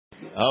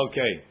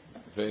Okay,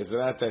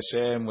 Ve'ezrat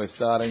Hashem, we're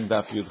starting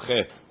Daf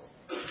Yudchet.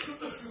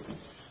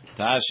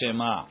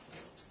 Tashema.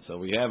 So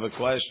we have a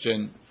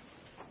question.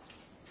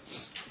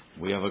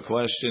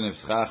 If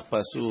Schach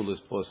Pasul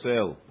is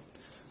posel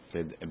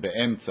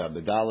be'emtza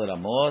bedalet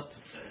amot,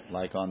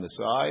 like on the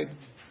side,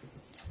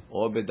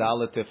 or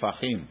bedalet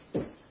tefachim.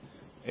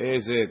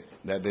 Is it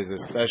that there's a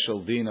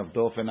special din of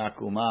dofen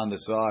akuma on the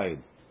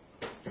side,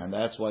 and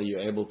that's why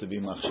you're able to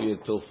be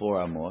machshir till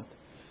 4 amot?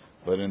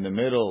 But in the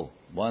middle,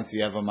 once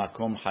you have a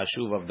makom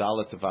hashuv of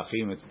dalet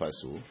tefachim, it's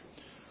pasul.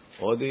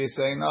 Or do you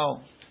say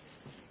no?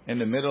 In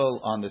the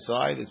middle, on the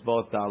side, it's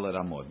both dalet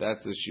amot.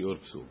 That's the shiur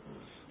psul.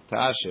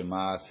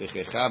 Tashema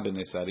sechecha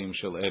b'nesarim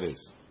shel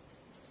erez.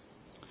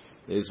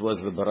 This was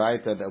the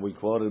baraita that we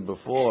quoted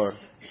before,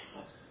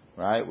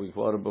 right? We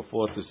quoted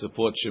before to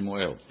support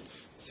Shemuel.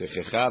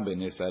 Sechecha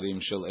b'nesarim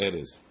shel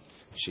erez.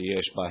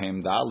 Sheyesh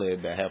bahem dalet,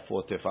 they have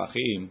 4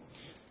 tefachim.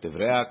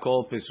 Tevrei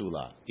kol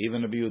pesula.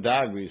 Even Rabbi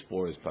Yehuda agrees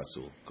 4 is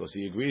pasul, because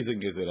he agrees in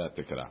Gezerat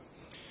Tekra.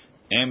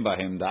 En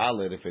bahem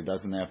dalet, if it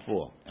doesn't have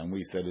 4, and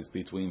we said it's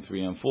between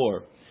 3 and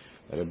 4.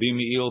 Rabbi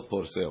Meir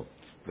porsel.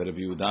 Rabbi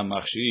Yehuda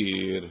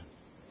machshir.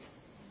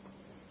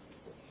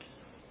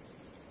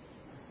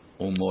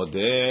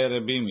 Umodeh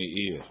Rabbi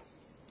Meir.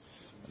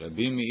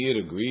 Rabbi Meir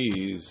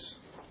agrees.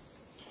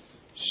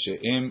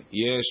 She'em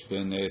yesh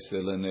ben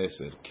neser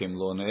leneser. Kim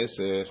lo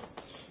neser.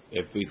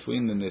 If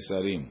between the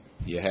nesarim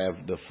you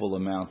have the full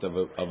amount of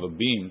a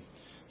beam,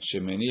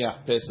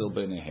 shemeniach pesel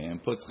benehem,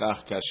 puts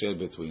chach kasher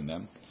between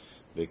them,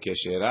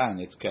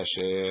 v'kesheran, it's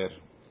kasher.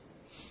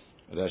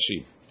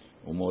 Rashi,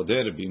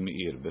 umoder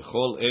b'meir,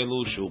 b'chol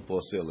elu shu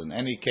posel. In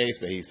any case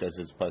that he says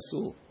it's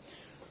pasul,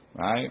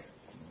 right?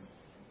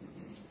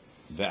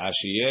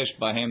 Ve'ashiyesh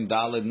bahem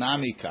daled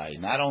namikai,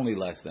 not only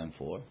less than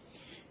 4,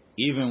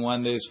 even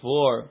when there's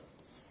 4,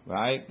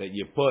 right? That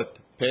you put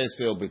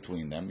pesel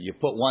between them, you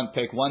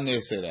take one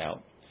neser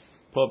out.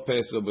 Put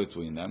pesel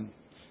between them.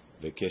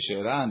 The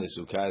kesheran, the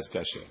sukkah is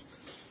kasher.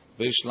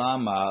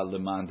 Vishlama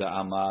lemanda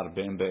amar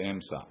ben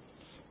be'emsa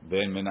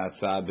ben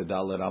menatzad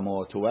bedalet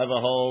amot.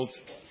 Whoever holds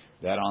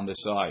that on the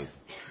side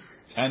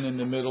and in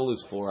the middle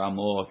is 4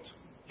 amot.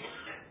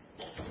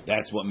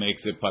 That's what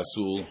makes it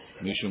pasul.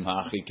 Mishum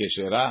hachi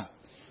keshera.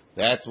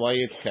 That's why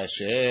it's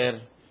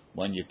kasher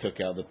when you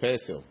took out the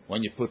pesel.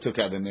 When you took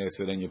out the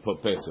neser and you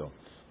put pesel,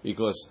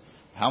 because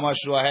how much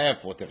do I have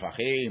for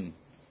tefachim?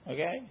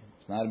 Okay,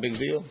 it's not a big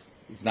deal.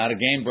 It's not a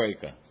game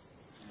breaker,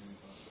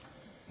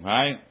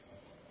 right?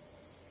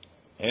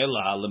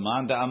 Ela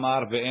lemanda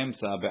amar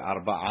be'emsa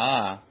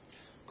be'arba'a.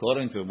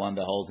 According to the one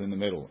that holds in the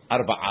middle,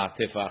 arba'a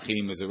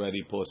tefachim is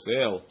already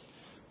posel.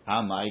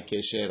 Amai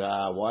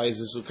keshera. Why is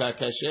the sukkah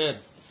kasher?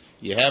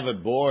 You have a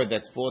board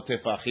that's 4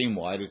 tefachim.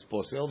 Why is it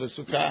posel the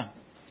sukkah?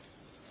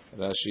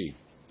 Rashi.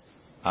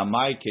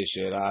 Amai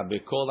keshera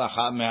be'kol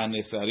achad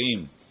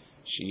me'anesarim.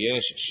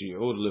 Sheyesh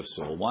shi'ur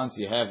lifsol. Once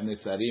you have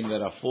nesarim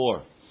that are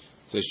 4,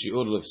 it's a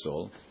shi'ur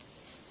lifsol.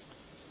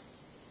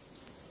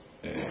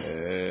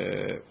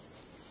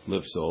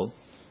 Lifsol.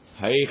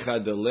 Haicha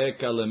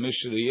deleka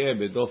lemishriye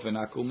bedofen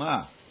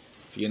akuma.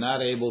 If you're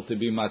not able to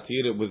be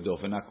matir with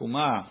dofen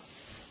akuma,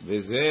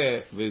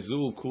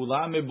 vezu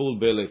kula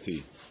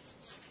mebulbeleti.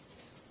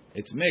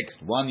 It's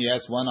mixed. One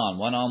yes, one on,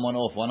 one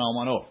off, one on,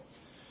 one off.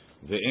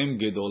 Ve'im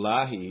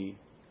gedolahi,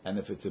 and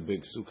if it's a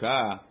big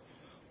sukkah,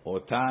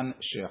 Otan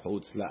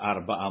shechutz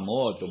la'arba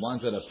amot, the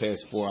ones that are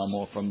past 4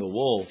 amot from the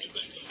wall,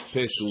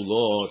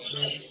 pesulot,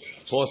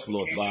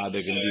 poslot,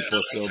 they're going to be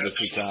posel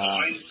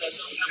b'sukkah.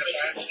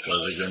 So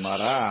the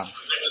Gemara,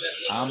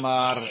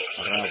 Amar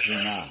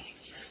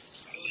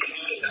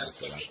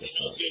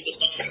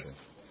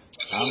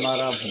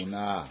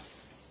Ravuna.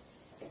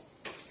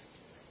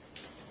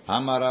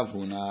 Amar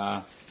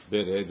Ravuna,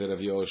 bered Rav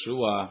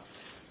Yoshua,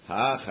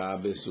 hacha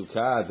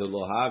b'sukkah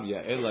delohavya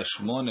ela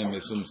shmone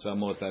mesum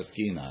samot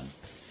askinan.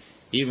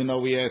 Even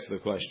though we asked the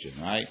question,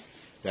 right,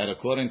 that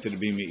according to the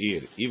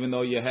Meir, even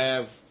though you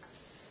have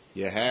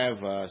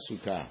a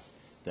sukkah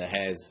that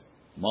has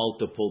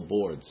multiple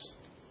boards,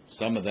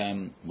 some of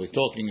them we're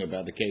talking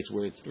about the case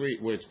where it's 4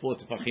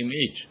 tefachim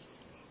each,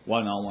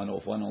 1 on, 1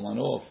 off, 1 on, 1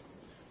 off.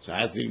 So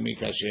hazir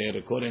mikasher,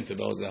 according to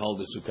those that hold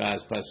the sukkah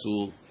as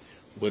pasul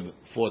with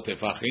 4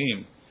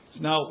 tefachim.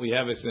 So now we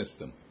have a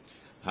system.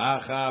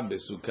 Hacha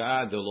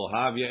besukkah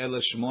delohavya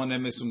ela shmone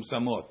mesum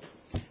samot.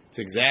 It's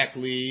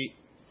exactly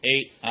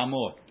 8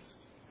 amot.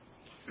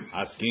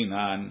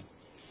 Askinan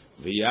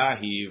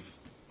v'yahiv.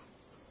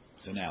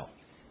 So now,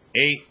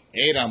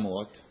 8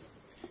 amot.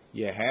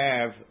 You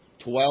have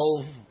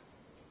 12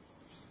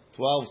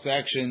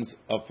 sections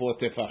of 4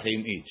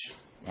 tefachim each,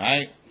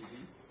 right?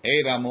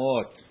 8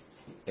 amot.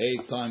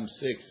 8 times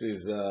 6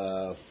 is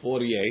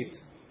 48.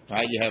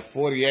 Right? You have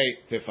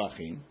 48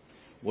 tefachim,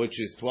 which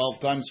is 12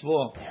 times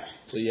 4.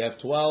 So you have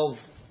 12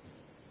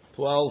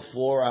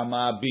 4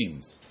 amah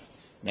beams.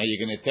 Now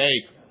you're going to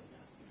take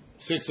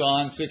 6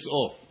 on, 6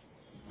 off,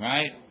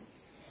 right?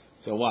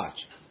 So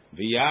watch.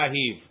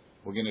 V'yahiv,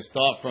 we're going to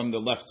start from the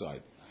left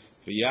side.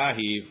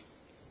 V'yahiv,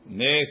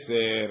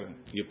 neser,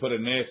 you put a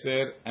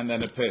neser and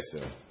then a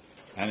peser.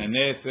 and a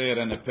neser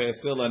and a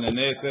pesel and a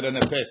neser and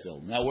a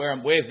pesel. Now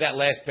where's that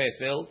last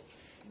pesel?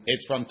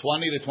 It's from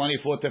 20 to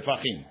 24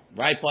 tefachim,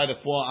 right by the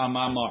 4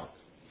 amah mark.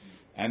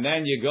 And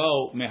then you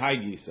go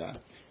mehaygisa,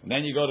 and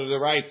then you go to the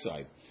right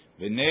side.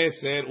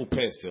 V'neser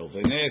upesel,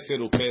 v'neser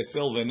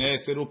upesel,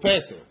 v'neser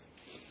upesel.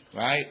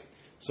 Right?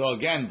 So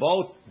again,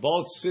 both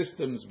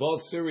systems,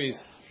 both series,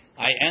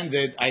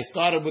 I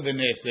started with a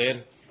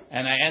neser,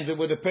 and I ended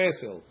with a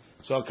pesel.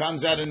 So it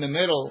comes out in the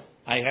middle,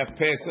 I have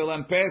pesel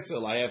and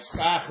pesel. I have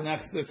schach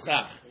next to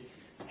schach.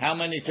 How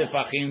many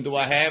tefachim do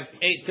I have?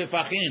 8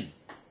 tefachim.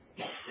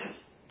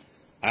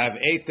 I have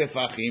 8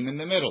 tefachim in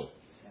the middle.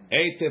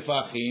 8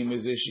 tefachim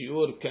is a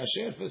shiur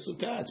kasher for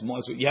sukkah. It's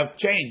more, so you have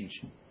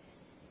change.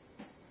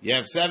 You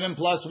have 7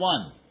 plus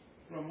 1.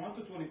 From 1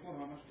 to 24,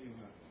 how much do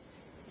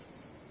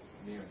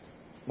you have?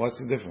 What's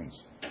the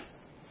difference?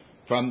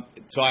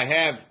 So I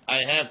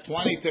have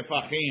 20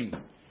 tefachim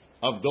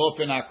of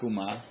dofen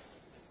akuma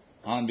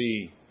on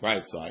the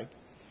right side,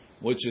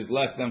 which is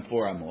less than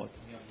 4 amot.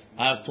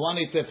 I have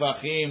 20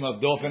 tefachim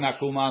of dofen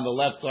akuma on the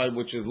left side,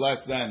 which is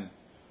less than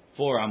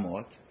 4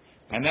 amot.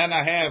 And then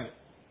I have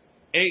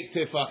 8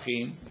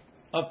 tefachim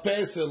of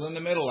pesel in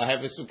the middle. I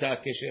have a sukkah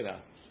keshera.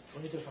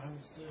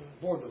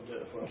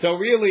 So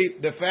really,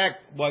 the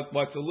fact,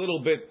 what's a little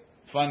bit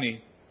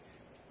funny,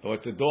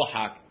 what's a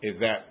dohak, is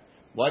that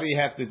what do you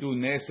have to do?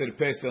 Neser,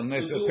 pesel,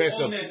 neser,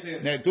 pesel.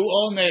 Do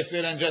all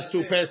neser and just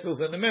 2 pesels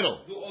in the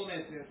middle. Do all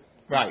neser.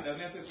 Right.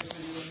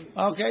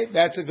 Okay,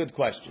 that's a good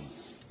question.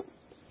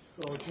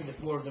 So between the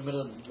 4 in the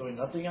middle is doing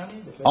nothing on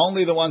it?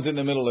 Only the ones in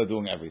the middle are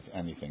doing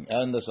anything.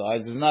 And the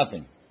sides is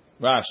nothing.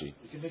 Rashi.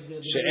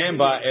 She'en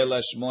ba ela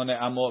 8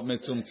 amot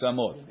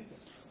mitzumtzamot.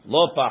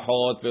 Lo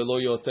pachot velo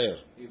yoter.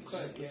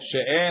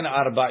 She'en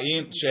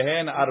 48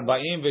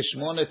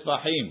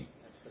 tefachim.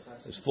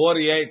 It's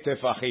 48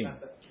 tefachim.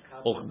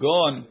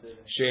 Uchgon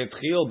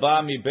she'etchil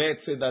ba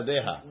mibet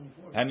tzedadeha.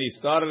 And he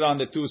started on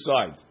the 2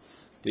 sides.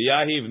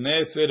 Tiyahiv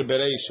neser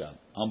bereisha.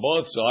 On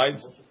both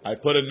sides, I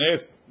put a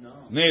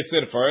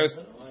neser first.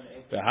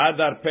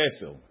 V'hadar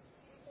pesel.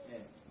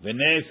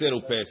 V'neser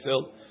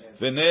upesel.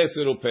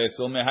 V'neser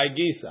upesel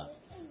mehaygisa.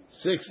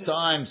 6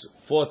 times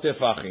 4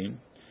 tefachim.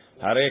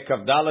 Hare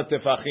kavdala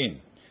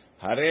tefachim.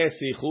 Hare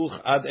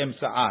sichuch ad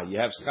emsa'a. You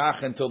have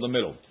schach until the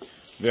middle.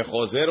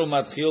 V'chozer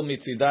u'matchil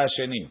mitzida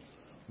sheni.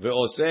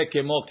 Ve'oseh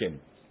kemoken.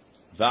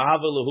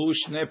 V'haveluhu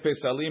shne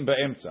pesalim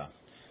be'emtza.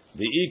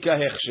 V'ika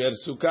hechsher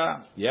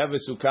sukkah. You have a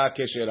sukkah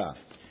keshera.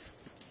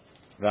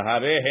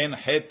 V'hare hen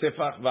chet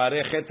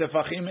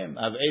tefachim hem. I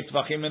have 8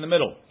 tefachim in the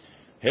middle.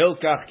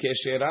 Hilkach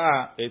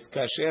keshera. It's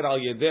kasher al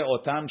yedeh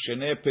otam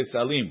shne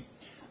pesalim.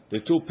 The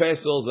 2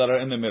 pesels that are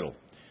in the middle.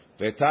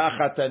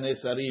 V'tachat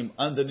hanesarim,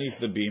 underneath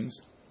the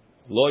beams.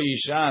 Lo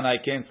yishan, I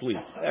can't sleep.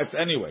 That's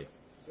anyway.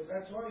 So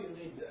that's why you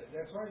need that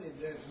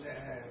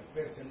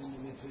pesel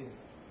in between.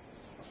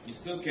 You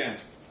still can't.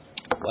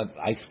 But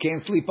I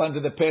can't sleep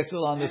under the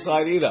pesel on the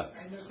side either.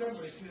 I understand,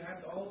 but if you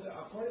had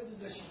according to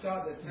the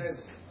shita that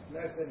says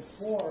less than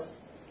 4,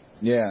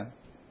 Yeah.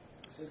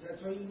 so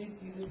that's why you need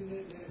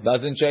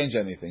Doesn't change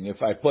anything.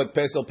 If I put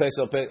pesel,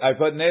 I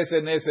put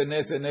neser,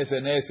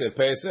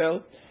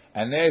 pesel,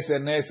 and neser,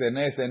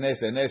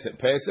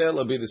 pesel,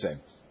 it'll be the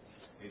same.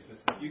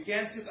 You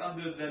can't sit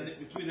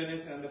between the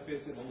neser and the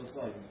pesel on the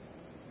side.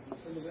 So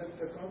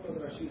that's not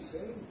what Rashi is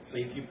saying. So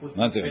if you put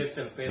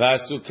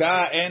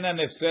והסוכה אינה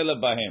נפסלת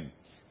בהם.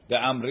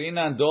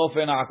 דאמרינן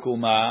דופן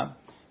עקומה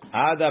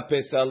עד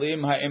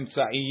הפסלים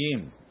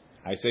האמצעיים.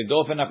 I say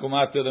דופן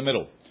עקומה to the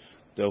middle.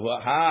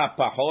 דהה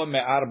פחות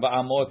מ4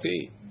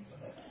 אמותי.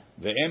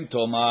 ואם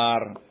תאמר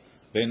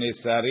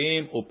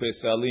בנסרים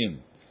ופסלים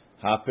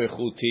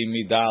הפחותי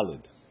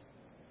מדלת.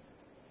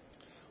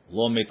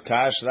 לא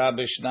מתקשרה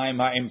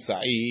בשניים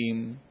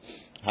האמצעיים.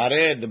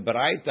 הרי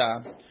דברייתא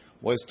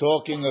was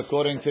talking,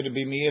 according to the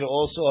Bimir,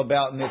 also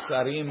about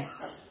Nisarim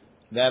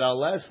that are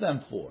less than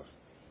 4.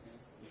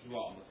 What,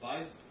 on the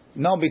sides?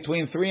 No,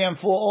 between 3 and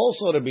 4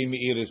 also the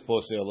Bimir is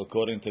posel,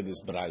 according to this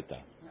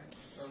Braita.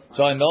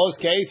 So in those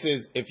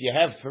cases, if you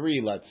have 3,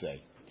 let's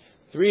say,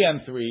 3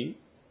 and 3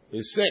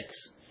 is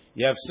 6.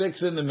 You have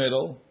 6 in the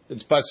middle,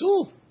 it's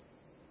pasul.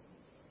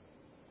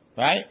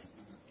 Right?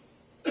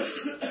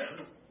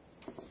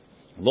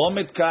 Lo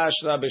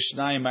mitkashra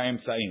b'shnayim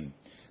ha'emtzaim.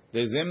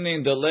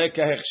 Dezimnin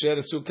deleka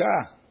hechsher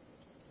sukkah.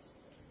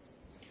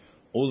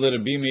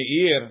 Ulerbi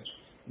meir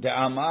de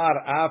amar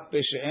af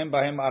b'she'em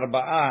bahem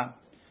arba'a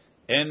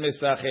en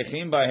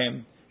mesachechim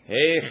bahem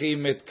hechi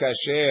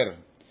mitkasher.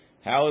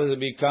 How does it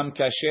become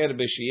kasher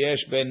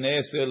b'sheyesh ben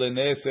neser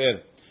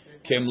leneser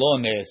kem lo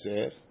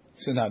neser?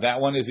 So now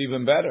that one is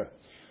even better.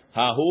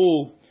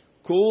 Hahu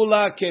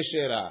kula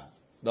keshera.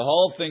 The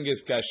whole thing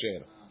is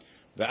kasher.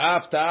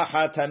 Ve'af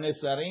ta'achat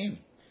hanesarim.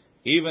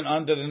 Even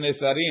under the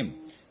nesarim.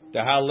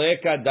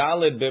 Tahaleka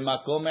dalid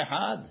b'makom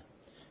ehad.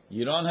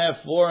 You don't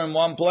have 4 in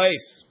one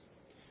place.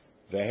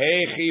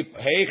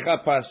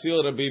 V'heicha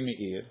pasil Rabbi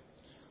Meir.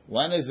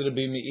 When is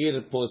Rabbi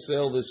Meir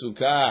posel the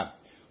sukkah?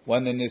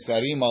 When the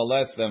nisarim are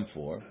less than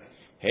 4.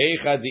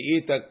 Heicha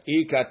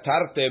di'ika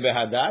tarte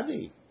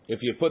behadadi.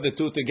 If you put the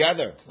 2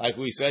 together, like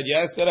we said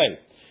yesterday.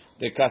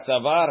 The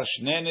kasavar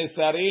shne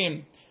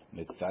nesarim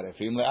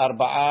mitzarefim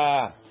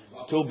le'arba'a.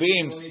 2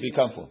 beams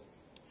become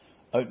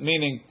 4.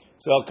 Meaning,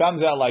 so it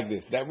comes out like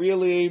this. That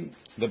really,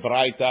 the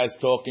Braita is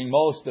talking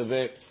most of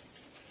it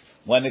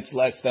when it's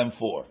less than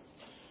 4.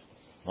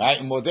 Right?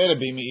 And Modera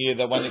Bimi'ir,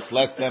 that when it's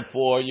less than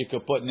 4, you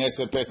could put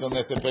Neser Pesel,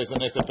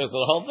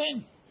 the whole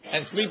thing.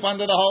 And sleep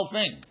under the whole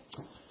thing.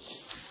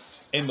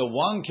 In the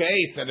one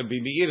case that the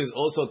Bimi'ir is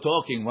also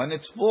talking, when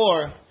it's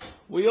 4,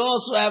 we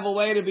also have a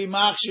way to be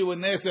Machshi with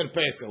Neser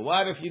Pesel.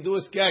 What if you do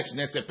a sketch?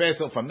 Neser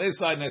Pesel from this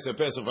side, Neser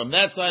Pesel from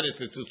that side,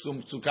 it's a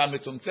Sukkah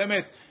Mitzum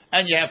Tzemet,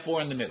 and you have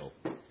 4 in the middle.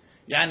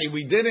 Yani,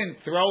 we didn't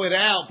throw it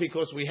out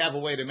because we have a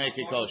way to make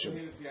it kosher.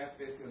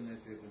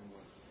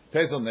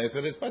 Pesel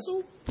Neser is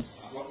Pasul.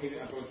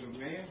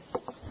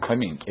 I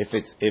mean, if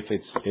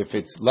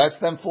it's less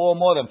than 4 or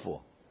more than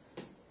 4.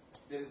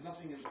 There is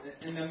nothing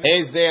in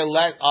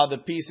the Are the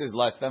pieces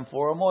less than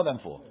 4 or more than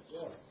 4?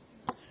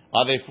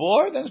 Are they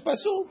 4? Then it's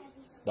Pasul.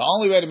 The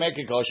only way to make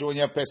it kosher when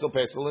you have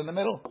Pesel in the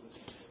middle.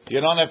 If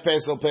you don't have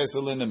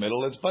Pesel in the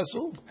middle, it's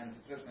Pasul.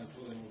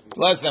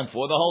 Less than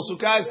 4, the whole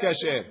Sukkah is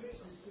kasher.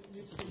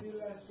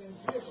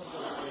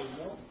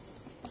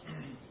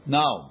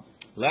 No.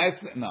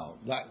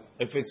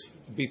 If it's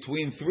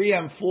between 3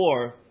 and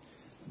 4,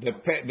 the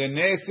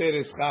Neser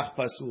is Chach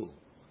Pasul.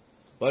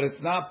 But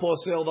it's not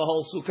Posel the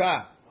whole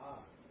Sukkah.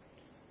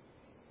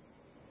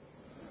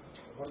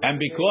 And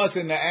because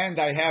in the end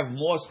I have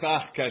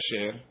Moschach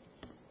Kasher,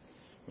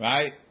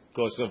 right?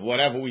 Because of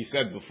whatever we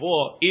said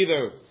before,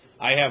 either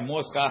I have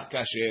Moschach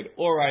Kasher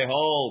or I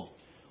hold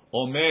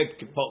Omed,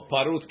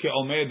 Parut Ke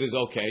Omed is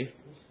okay.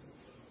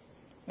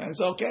 And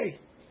it's okay.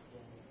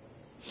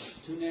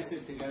 2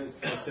 nesses together is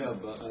Patel,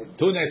 but like...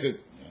 2 nesses.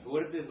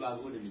 What if there's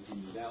lavud in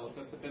between? Does that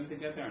also put them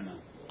together or not?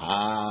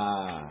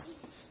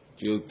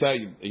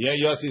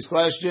 Yossi's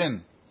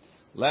question.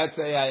 Let's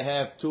say I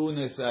have 2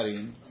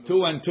 nesarim,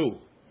 2 and 2.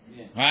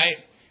 Yeah.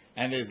 Right?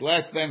 And there's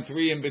less than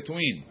 3 in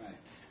between. Right.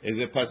 Is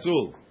it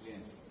pasul? Yeah.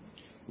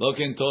 Look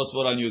in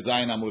Tosfot on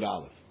Yuzayin Amud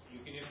Aleph. You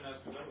can even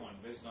ask the other one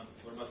based on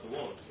what about the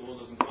wall? The wall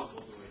doesn't cross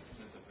all the way.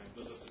 Since the frame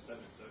goes up to 7.5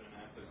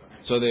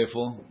 behind. So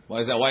therefore, why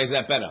is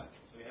that better?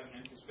 So you have an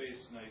empty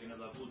space. Now you're going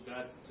to lavud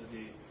that to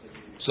the.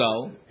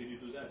 So can you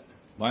do that?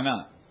 why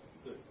not?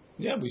 Good.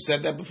 Yeah, we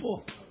said that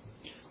before.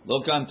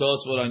 Look on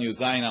Tosfot on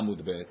Yuzayin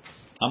Amud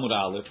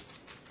Aleph.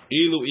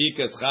 Ilu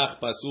ikas chach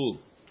pasul.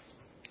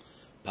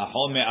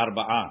 Pahom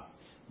me'arba'a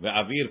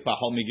ve'avir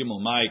pahom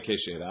megimel mai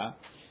keshera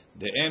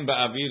de'em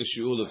ba'avir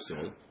shiur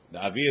lefsol. The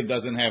avir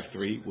doesn't have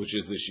 3, which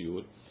is the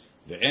shiur.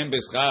 De'em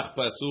b'schach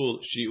pasul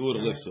shiur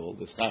lefsol.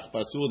 The schach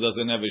pasul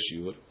doesn't have a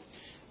shiur.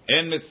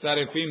 En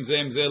mitzarefim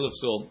zem ze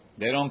lefsol.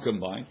 They don't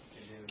combine.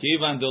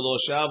 Kivan delo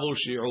shavul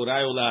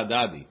shiurayu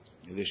la'adadi.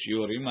 The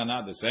shiurim are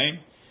not the same.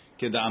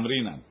 Keda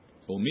amrinan.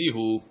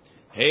 Umihu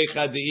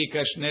heicha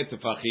de'ika shne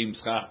tefachim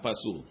schach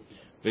pasul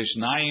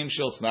ve'shnayim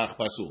shel schach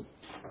pasul.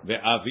 The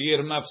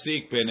avir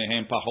mafsik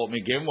penehem pachot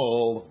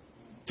migimol.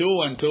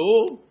 2 and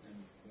 2.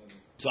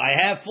 So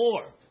I have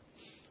 4,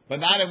 but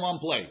not in one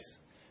place,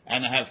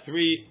 and I have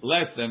 3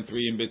 less than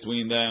 3 in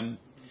between them.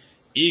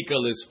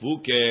 Ikal is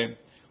fuke.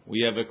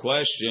 We have a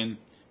question.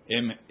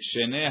 Im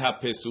sheneh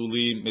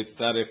hapesulim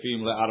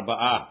mitzarefim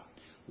le'arba'a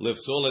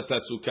lefsol et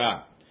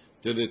hasukah.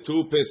 Do the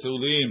 2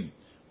 pesulim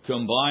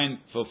combine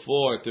for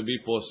 4 to be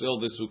posel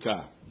the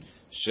sukkah?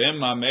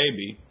 Shema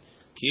maybe.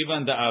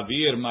 Kivan da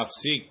avir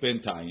mafsik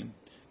pentayim.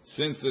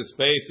 Since the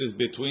space is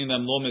between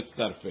them lo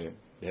mitzarfeh,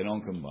 they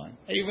don't combine.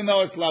 Even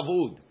though it's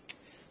lavud,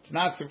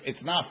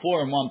 it's not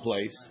 4 in one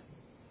place.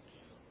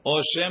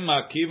 Or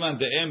shema kivan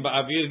de'em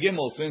ba'avir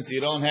gimel. Since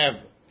you don't have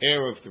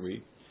air of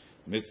 3,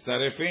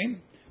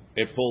 mitzarefin,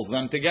 it pulls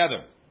them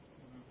together.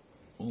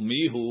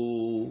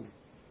 Umihu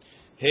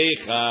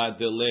heicha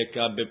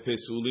deleka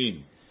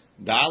bepesulim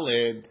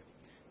daled.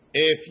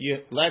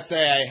 Let's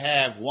say I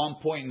have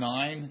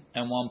 1.9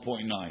 and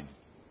 1.9.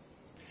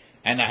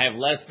 And I have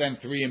less than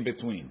 3 in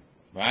between,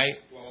 right?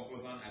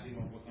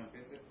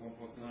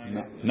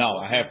 No,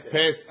 I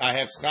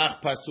have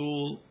schach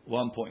pasul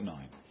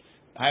 1.9.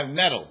 I have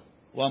metal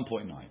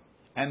 1.9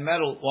 and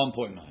metal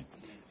 1.9,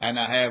 and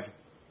I have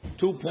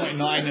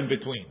 2.9 in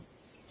between.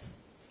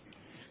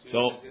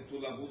 So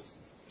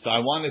I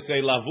want to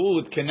say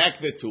lavud,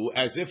 connect the 2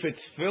 as if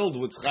it's filled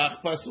with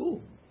schach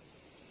pasul.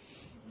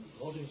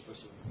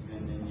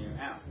 And then you're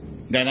out.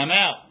 Then I'm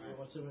out.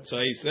 So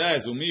he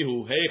says,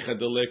 "Umihu heicha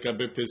deleka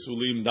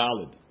bepesulim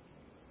dalid."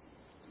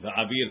 The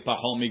avir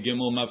pachom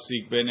migimul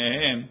mafsik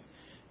benehem,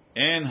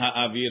 en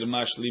haavir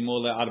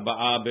mashlimo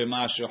le'arba'a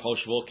b'ma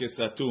shechoshvo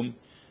kesatum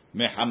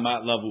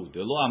mehamat lavud.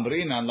 Lo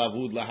amrinan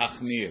lavud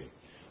lahachmir.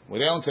 We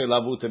don't say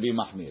lavud to be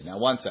mahmir. Now,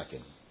 1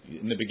 second.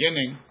 In the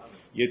beginning,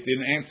 you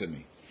didn't answer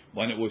me.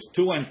 When it was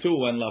 2 and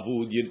 2 and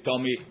lavud, you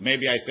told me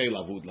maybe I say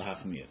lavud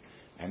lahachmir.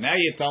 And now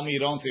you tell me you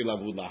don't say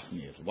lavud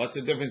lachmir. What's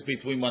the difference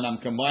between when I'm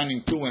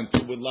combining 2 and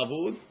 2 with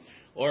lavud,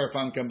 or if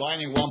I'm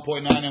combining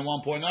 1.9 and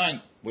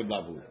 1.9 with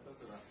lavud?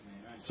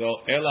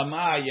 So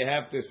elama, you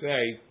have to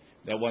say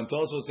that when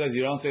Tosfot says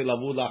you don't say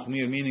lavud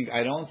lachmir, meaning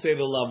I don't say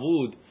the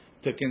lavud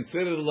to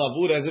consider the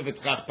lavud as if it's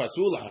chach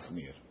pasul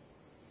lachmir.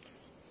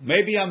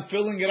 Maybe I'm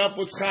filling it up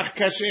with schach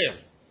kasher.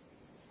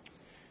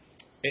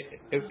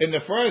 In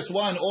the first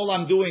one, all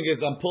I'm doing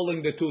is I'm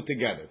pulling the two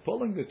together.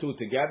 Pulling the two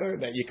together,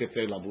 that you could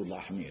say lavud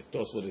lahmir.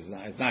 Tosfot is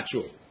not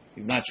sure.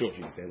 He's not sure if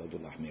you can say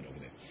lavud lahmir over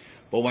there.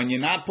 But when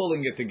you're not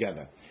pulling it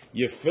together,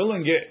 you're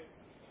filling it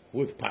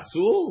with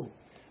pasul.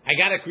 I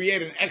got to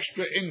create an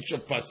extra inch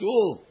of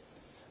pasul.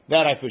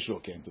 That I for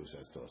sure can't do,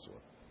 says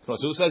Tosfot.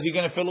 Because who says you're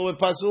going to fill it with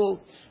pasul?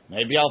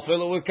 Maybe I'll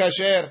fill it with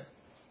kasher.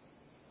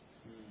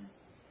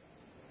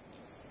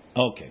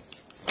 Okay.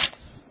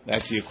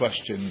 That's your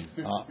question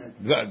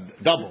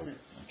doubled.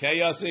 Okay,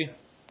 Yossi?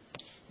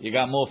 You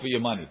got more for your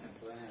money.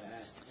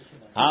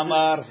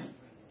 Amar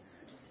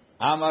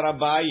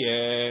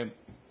Abaye.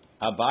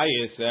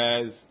 Abaye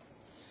says,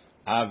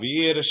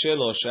 Avir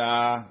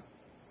Shelosha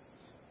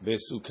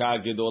Besuka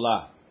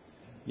Gedola.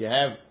 You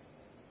have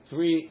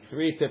three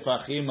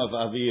tefachim of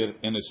avir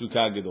in a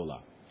sukkah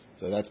gedola.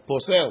 So that's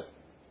posel,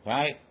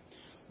 right?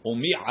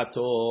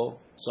 Umi'ato.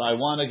 So I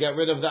want to get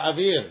rid of the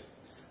avir.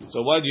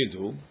 So what do you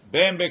do?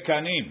 Ben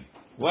bekanim.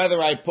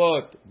 Whether I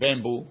put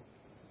bamboo,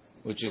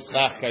 which is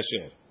chach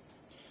kasher,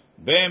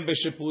 ben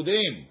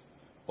beshipudim,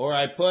 or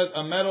I put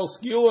a metal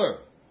skewer,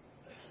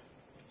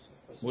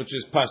 which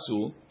is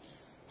pasul,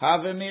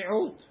 have a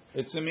mi'ut.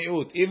 It's a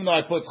mi'ut. Even though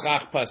I put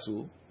chach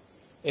pasul,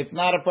 it's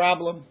not a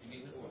problem.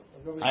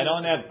 I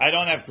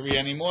don't have three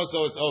anymore,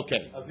 so it's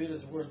okay. Avir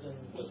is worse than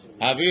pasul.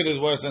 Avir is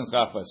worse than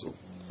chach pasul,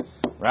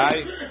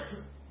 right?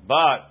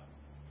 But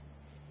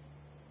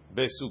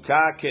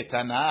Besukkah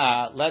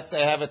ketana, let's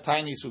say I have a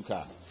tiny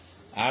sukkah.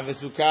 I have a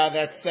sukkah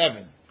that's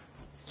 7.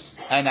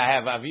 And I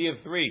have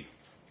avir 3.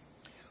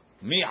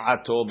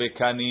 Mi'ato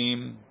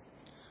bekanim,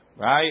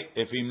 right?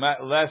 If he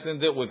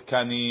lessened it with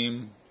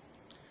kanim,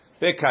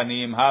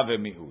 bekanim have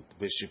mi'ut.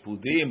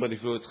 Beshipudim, but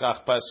if it was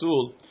chach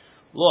pasul,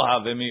 lo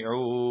have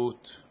mi'ut.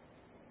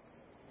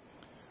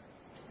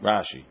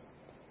 Rashi.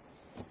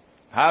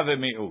 Have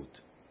mi'ut.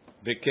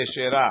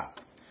 Bekeshera.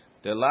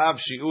 The lav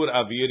shiur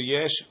avir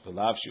yesh, the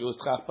lav shiur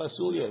schach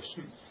pasul yesh.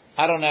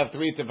 I don't have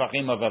 3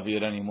 tefachim of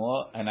avir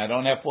anymore, and I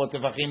don't have 4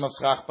 tefachim of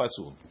schach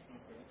pasul.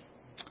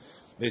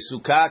 The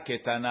sukkah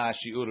ketana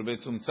shiur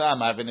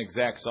betzumtzam, I have an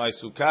exact size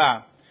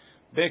sukkah.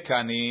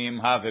 Bekanim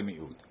have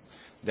miut.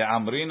 The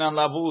amrinan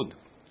lavud,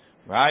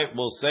 right?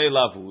 We'll say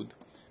lavud.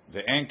 The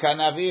en kan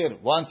avir.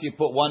 Once you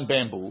put one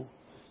bamboo,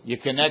 you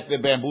connect the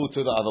bamboo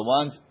to the other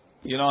ones.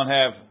 You don't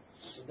have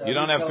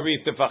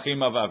 3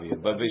 tefachim of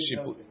avir, but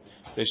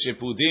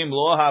Beshipudim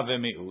lo have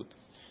miut.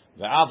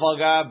 Ve'afal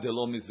gav de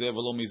lo mizeh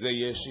v'lo mizeh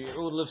yesh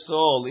shi'ur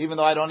lefsol. Even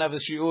though I don't have a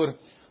shi'ur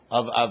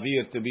of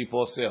avir to be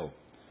posel,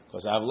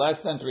 because I have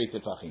less than 3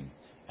 tefachim,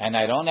 and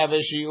I don't have a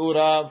shi'ur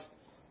of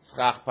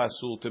schach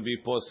pasul to be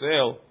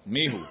posel.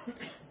 Mihu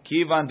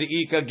kivan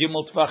deika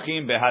gimel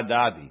tefachim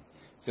behadadi.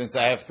 Since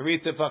I have 3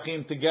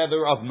 tefachim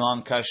together of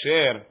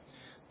non-kasher,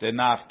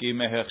 denafki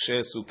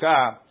mehechshe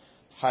sukkah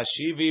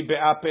hashivi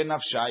be'ape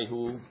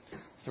nafshayhu.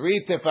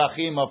 3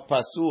 tefachim of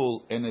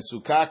pasul in a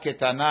sukkah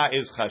ketana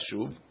is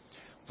chashuv.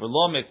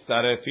 V'lo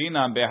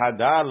mitztarefinam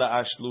behadar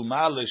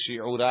la'ashluma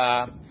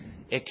l'shi'ura.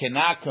 It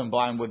cannot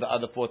combine with the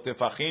other 4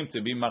 tefachim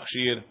to be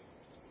machshir.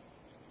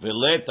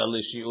 V'leta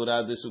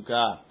l'shi'ura de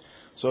sukkah.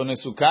 So in a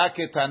sukkah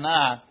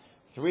ketana,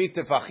 3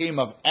 tefachim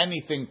of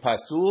anything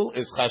pasul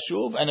is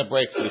chashuv, and it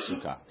breaks the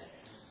sukkah.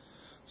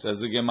 Says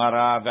the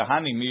Gemara,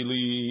 v'hani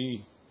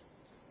mili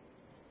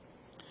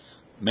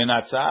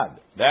menatzad.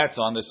 That's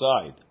on the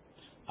side.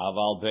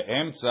 Aval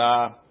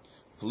be'emtza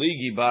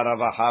pligi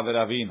baravacha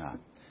v'ravina.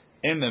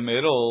 In the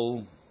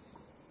middle,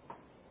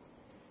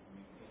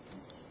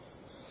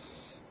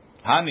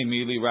 hani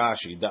mili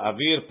Rashi, the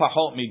avir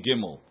pachot mi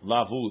gimel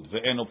lavud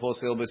ve'eno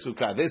posel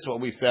besukkah. This is what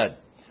we said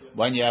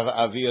when you have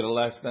avir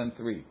less than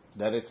 3,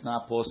 that it's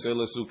not posel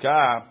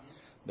besukkah.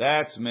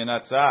 That's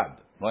minatzad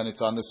when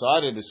it's on the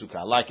side of the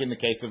sukkah, like in the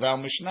case of our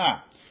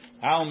Mishnah.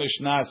 Our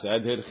Mishnah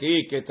said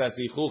hirchik et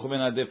asichuch min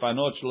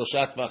hadefanot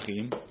 3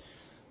 tvachim,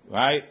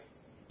 right?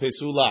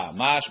 Pesula,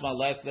 mashma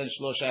less than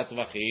 3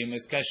 tefachim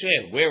is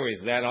kasher. Where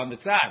is that on the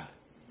tzad?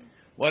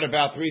 What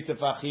about 3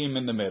 tefachim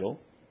in the middle?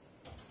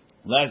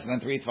 Less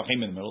than 3 tefachim in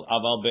the middle.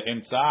 Aval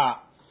be'emtza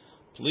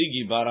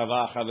pligi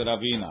baravacha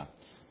v'ravina.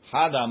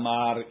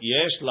 Hadamar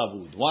yesh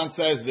lavud. One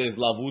says there's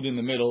lavud in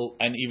the middle,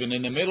 and even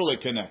in the middle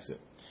it connects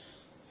it.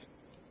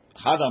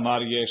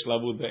 Hadamar yesh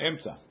lavud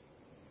be'emtza.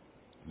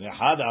 The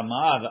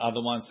hadamar, the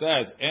other one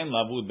says, en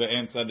lavud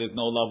be'emtza, there's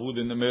no lavud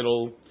in the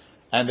middle.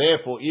 And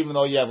therefore, even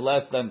though you have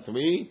less than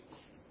 3,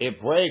 it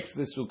breaks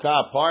the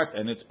sukkah apart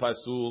and it's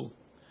pasul.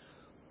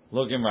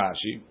 Look in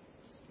Rashi.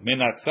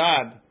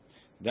 Minatzad,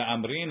 the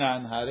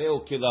amrinan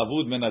hareu ki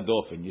lavud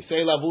minadofen. You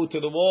say lavud to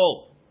the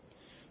wall.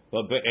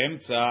 But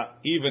be'emtza,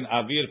 even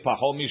avir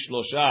pahomi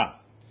shlosha,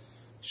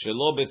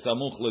 shelo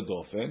besamuch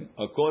ledofen,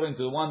 according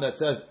to the one that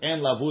says, en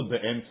lavud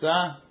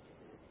be'emtza,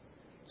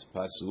 it's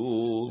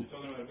pasul. You're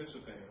talking about a big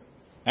sukkah here.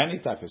 Any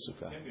type of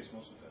sukkah. It can be a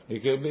small sukkah.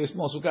 It could be a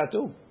small sukkah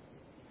too.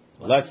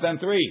 Less than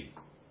 3.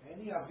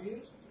 Any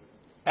avir?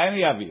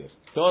 Any avir.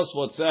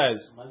 Tosfot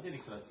says,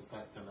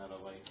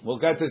 we'll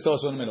get to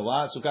Tosfot in a minute.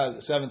 What?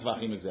 Sukkah 7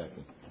 tvachim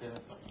exactly.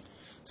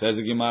 Says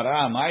the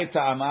Gemara, "My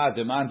ta'ama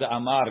demand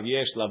amar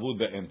yesh lavud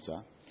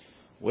be'emtza."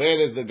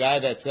 Where does the guy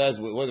that says,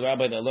 where the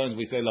rabbi that learns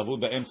we say lavud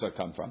be'emtza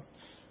come from?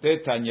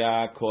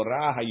 Tanya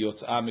korah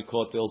hayotza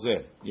mikotel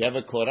zeh. You have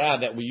a korah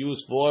that we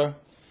use for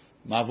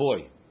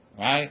mavoy,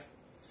 right?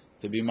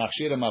 To be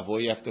machshir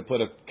mavoy, you have to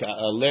put a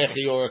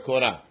lechi or a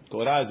korah.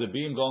 Korah is a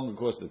beam going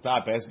across the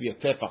top. It has to be a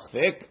tefach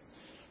thick,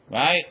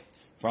 right?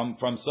 From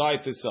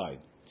side to side.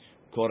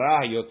 Korah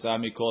hayotza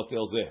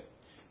mikotel zeh.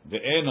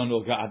 Ve'eno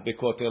nogat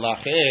bekotel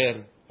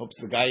acher. Oops,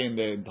 the guy in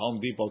the Home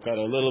Depot cut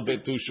a little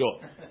bit too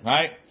short,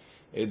 right?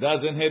 It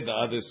doesn't hit the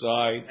other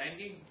side.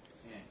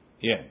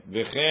 Yeah.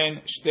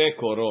 V'chen shte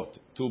korot,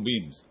 2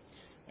 beams.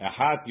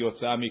 Achat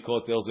yotza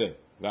mikotel zeh,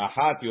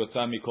 v'achat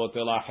yotza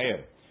mikotel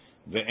acher.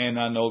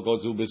 Ve'ena no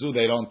gozu bezu.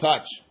 They don't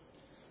touch.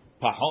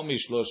 Pachom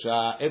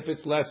mishlosha. If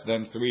it's less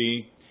than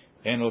 3,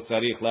 eno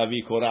tzarich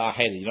lavi korah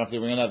acher. You don't have to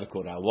bring another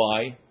korah.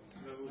 Why?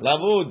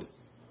 Lavud.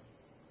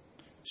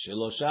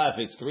 Shelosha. If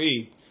it's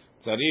 3,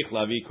 tzarich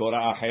lavi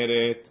korah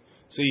acheret.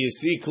 So you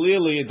see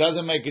clearly it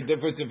doesn't make a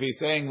difference if he's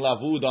saying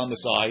lavud on the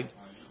side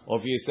or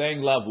if you're saying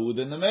lavud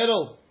in the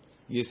middle.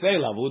 You say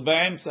lavud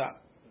ba'emtza.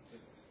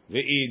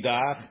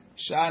 Ve'idach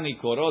shani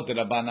korot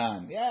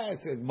Rabbanan.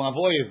 Yes,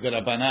 mavoy is the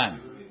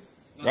Rabbanan.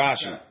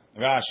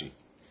 Rashi.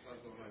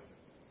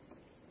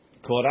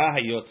 Korah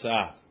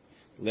hayotza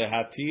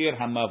lehatir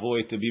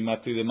hamavoy, to be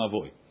matir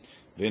mavoy.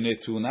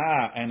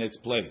 Ve'netuna, and it's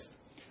placed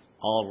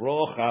al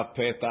rocha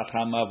petach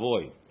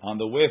hamavoy, on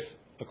the width,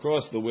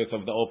 across the width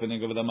of the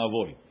opening of the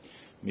mavoy.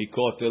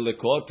 Mikotel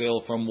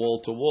lekotel, from wall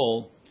to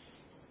wall.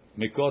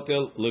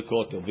 Mikotel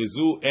lekotel.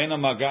 Vizu ena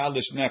magal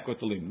l'shnei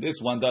kotelim. This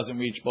one doesn't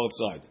reach both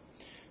sides.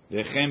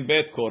 V'chem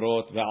bet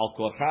korot ve'al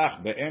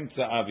korchach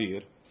be'emtza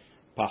avir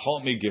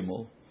pachot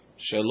migimel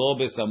shelo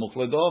besamuch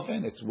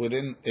ledofen.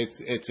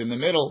 It's in the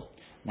middle,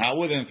 not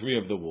within 3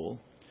 of the wall.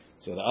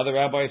 So the other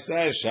rabbi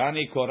says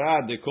shani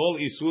korah dekol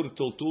isur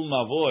tultul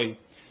mavoy.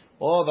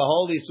 Oh, the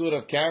whole isur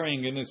of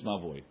carrying in this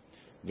mavoy.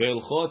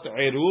 Ve'ilchot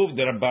eruv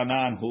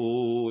d'Rabbanan,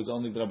 who is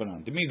only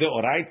d'Rabbanan. To me, the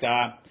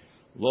oraita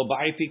lo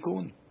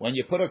ba'aitikun. When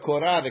you put a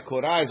korah, the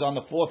korah is on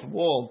the 4th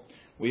wall.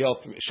 We have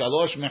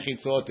shalosh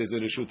mechitzot is a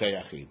reshut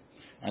hayachid,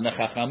 and the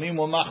chachamim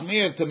will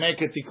machmir to make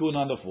a tikkun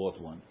on the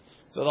 4th one.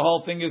 So the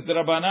whole thing is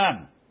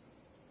d'Rabbanan.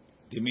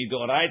 To me, the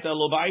oraita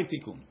lo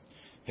ba'aitikun.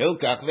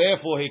 Hilkach,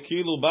 therefore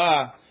hekilu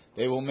ba,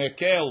 they will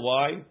mekel.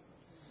 Why?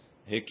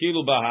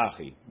 Hekilu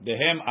bahachi.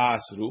 Dehem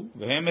asru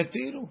vehem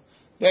etiru.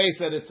 They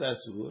said it's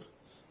asur,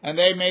 and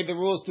they made the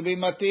rules to be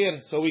matir,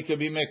 so we could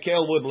be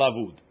mekel with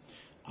lavud.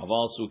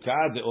 Aval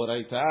sukkah de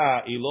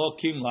oraita ilo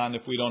kimlan,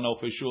 if we don't know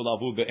for sure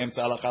lavud be'emtza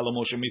halacha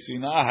l'Moshe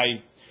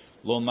misinai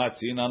lo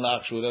matzina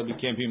la'achshura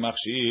became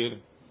machshir.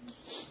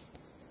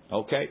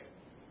 Okay,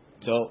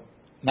 so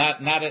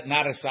not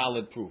a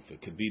solid proof.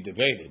 It could be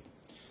debated.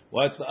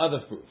 What's the other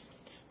proof?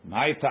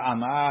 Mai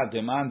ta'ama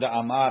demanda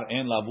amar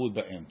en lavud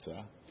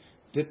be'emtza.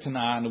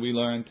 Ditnan, we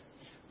learned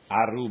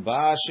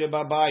aruba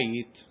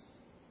shebabayit.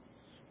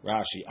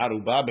 Rashi,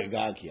 aruba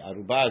begagi.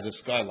 Aruba is a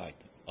skylight,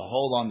 a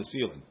hole on the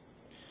ceiling.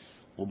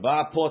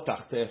 Uba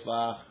potach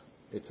tefach.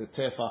 It's a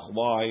tefach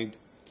wide,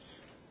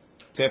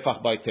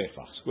 tefach by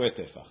tefach, square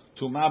tefach.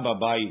 Tuma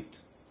babayit.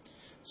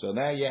 So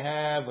now you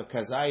have a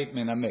kazait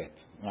minamet,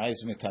 right?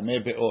 It's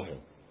mitameh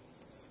be'ohel,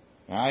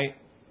 right?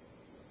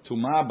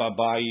 Tuma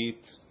babayit.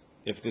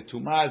 If the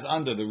tuma is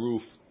under the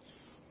roof,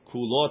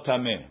 kulo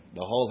tameh.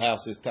 The whole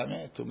house is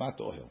tameh. Tumat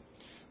ohel.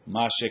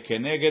 Ma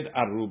shekeneged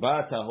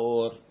aruba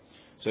tahor.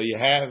 So you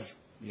have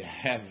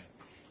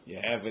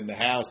in the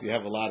house, you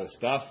have a lot of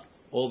stuff.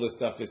 All the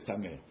stuff is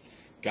tameh.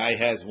 Guy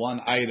has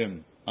one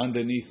item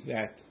underneath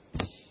that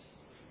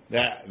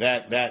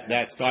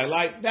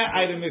skylight. That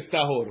item is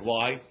tahor.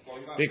 Why?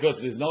 Because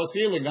there's no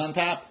ceiling on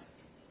top.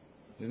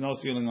 There's no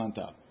ceiling on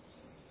top.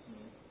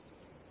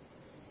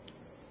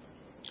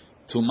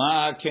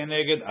 Tuma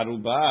keneged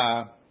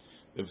aruba.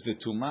 If the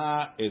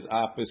tuma is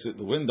opposite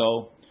the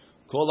window,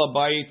 kol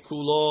habayit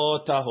kulo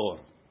tahor.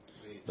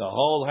 The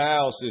whole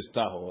house is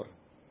tahor.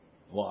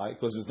 Why?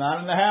 Because it's not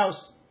in the house.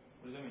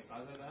 What does that mean? It's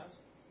outside the house?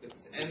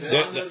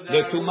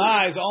 The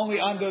tuma is only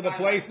under the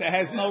place that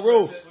has no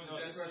roof.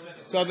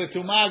 So the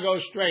tuma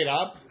goes straight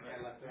up.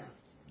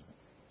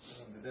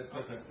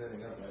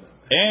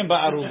 And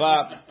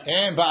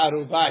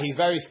ba'aruba, he's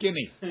very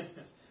skinny.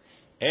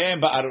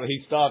 And ba'aruba, he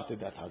starved to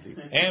death, Hazib.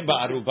 And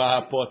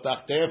ba'aruba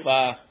potach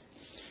tefach.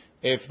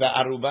 If the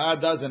aruba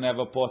doesn't have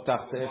a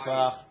potach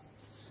tefach,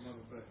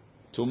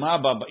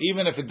 tuma baba,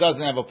 even if it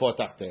doesn't have a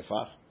potach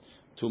tefach,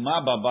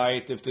 tuma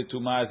babayit, if the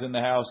tuma is in the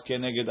house,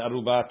 keneged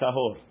aruba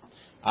tahor.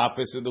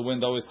 Opposite the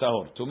window is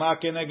tahor. Tuma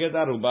keneged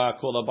aruba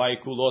kol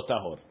habayit kulo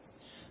tahor.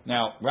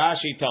 Now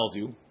Rashi tells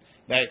you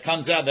that it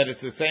comes out that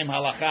it's the same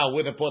halacha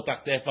with a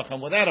potach tefach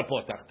and without a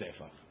potach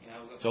tefach.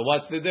 So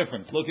what's the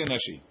difference? Look in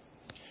Rashi.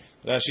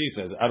 Rashi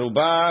says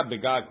aruba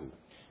begagu.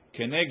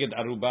 Keneged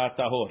aruba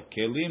tahor.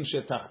 Kelim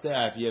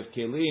shetachtea. If you have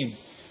kelim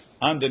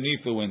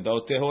underneath the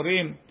window,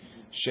 tehorim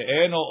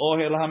she'eno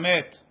ohel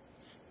hamet.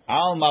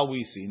 Al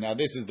mawisi. Now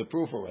this is the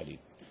proof already.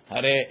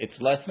 Hare, it's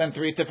less than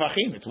 3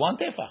 tefachim. It's 1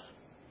 tefach.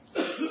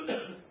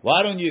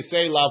 Why don't you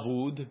say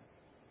lavud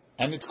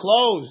and it's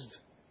closed?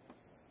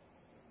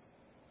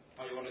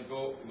 Oh, you want to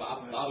go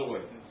the other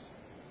way?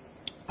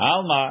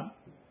 Alma,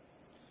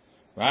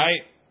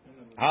 right?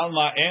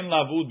 Alma en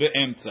lavud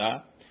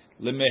be'emtza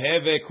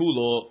lemeheve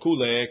kulo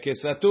kule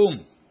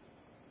kesatum.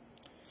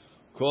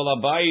 Kol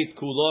habayit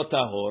kulo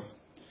tahor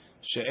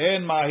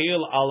she'en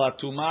mahil ala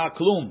tuma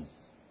klum.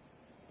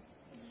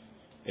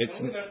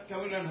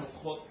 Can we learn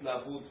Chot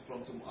Lavud from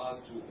Tum'ah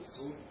to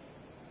Asur?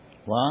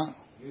 What?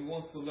 We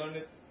want to learn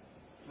it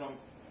from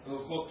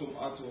Chot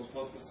Tum'ah to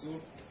Chot Asur.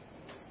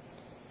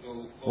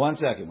 One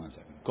second.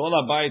 Kol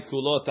habayit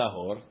kulo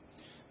tahor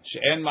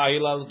she'en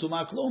mahil ala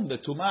tuma klum. The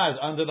tuma is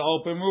under the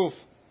open roof.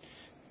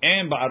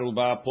 En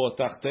ba'aruba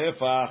potach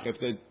tefach if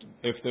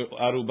the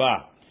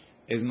aruba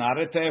is not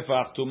a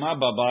tefach, tuma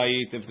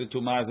babayit, if the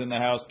tuma is in the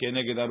house,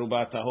 keneged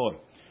aruba tahor.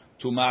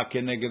 Tuma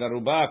keneged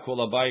aruba, kol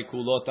habayit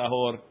kulo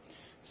tahor.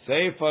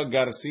 Seifa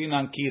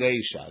garsinan ki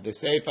reisha. The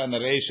seifa and the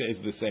reisha is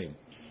the same.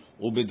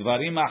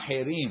 Ubidvarim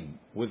acherim,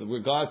 with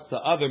regards to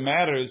other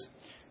matters,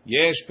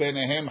 yesh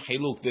penehem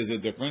hiluk, there's a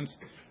difference.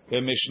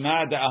 The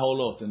Mishnah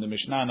da'aholot, in the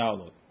Mishnah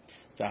na'aholot.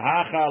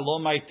 Tahacha lo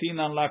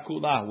maitinan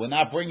lakula. We're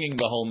not bringing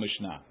the whole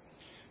Mishnah.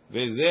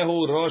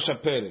 Vezehu rosh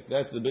ha-perek.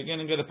 That's the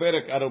beginning of the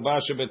perek. Aruba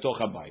shebetoch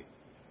habayit.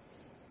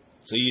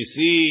 So you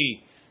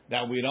see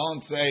that we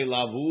don't say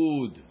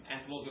lavud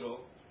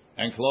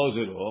and close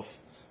it off.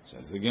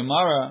 Says the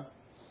Gemara,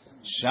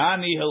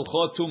 Shani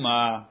hilchot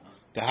tuma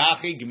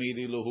tahachi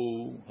gmiri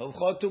luhu.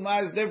 Hilchot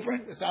tuma is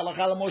different. It's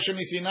halakha Moshe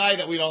Misinai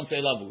that we don't say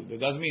lavud. It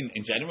doesn't mean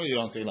in general you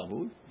don't say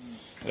lavud.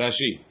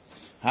 Rashi,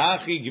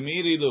 hachi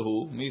gmiri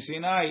luhu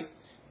misinai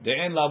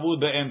de'en lavud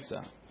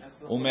be'emtza.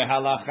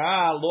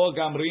 Umehalacha lo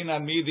gamrina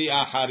midi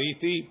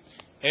achariti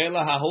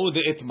ela hahu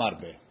de'it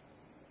marbe.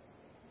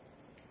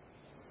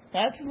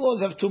 That's the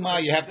laws of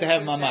Tumah. You have to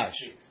have mamash.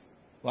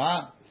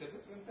 What? It's a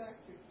different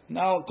tactic.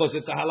 No, because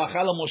it's a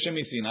halakha Moshe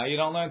Misina. You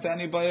don't learn to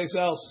anybody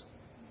else.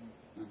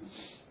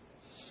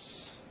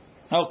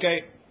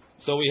 Okay,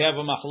 so we have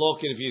a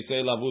machlokit if you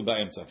say lavud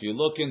ba'emtza. If you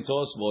look in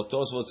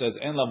Tosfot says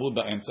en lavud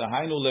ba'emtza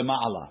hainu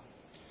lema'ala,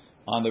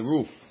 on the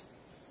roof.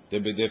 The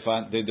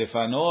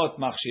defanot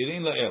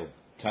machshirin le'el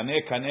kane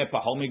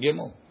pachol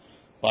migimel.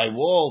 By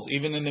walls,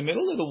 even in the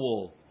middle of the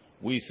wall,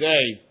 we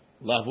say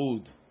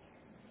lavud.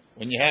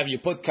 When you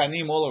put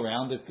kanim all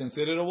around, it's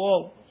considered a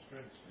wall.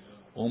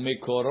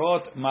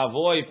 Umikorot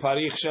mavoy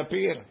parich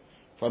shapir.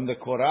 From the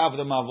korav,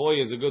 the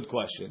mavoy is a good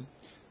question.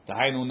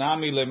 Tahainu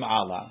nami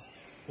lem'ala.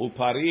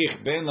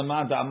 Uparich ben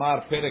leman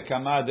da'amar perek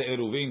kama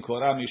de'eruvin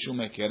korah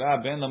mishum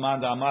ekera ben leman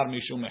da'amar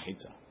mishum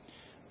mechitza.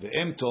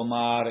 Ve'em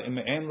tomar im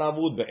en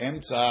lavud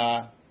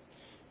be'emtza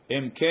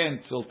im ken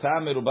tzilta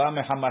meruba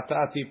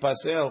mehamata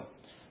tipasel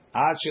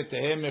ad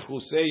shetehem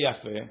mechusei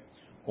yafe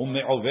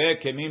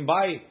ume'oveh kemim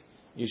bayit.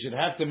 You should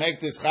have to make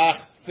this chach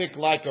thick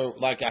like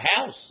a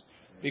house,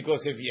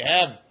 because if you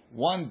have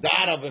one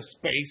dot of a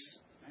space,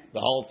 the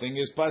whole thing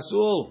is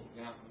pasul.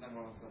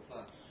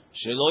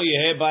 Shelo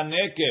yeheh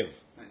banekev.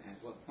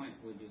 At what point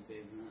would you say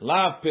that?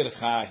 Lav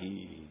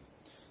pirchahi.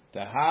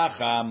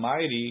 Tahacha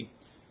mairi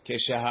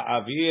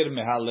keshaha'avir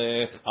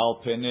mehalech al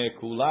pene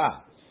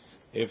kula.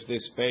 If the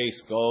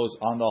space goes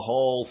on the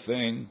whole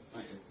thing,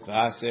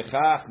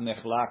 v'asechach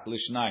nechlak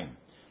l'shnayim,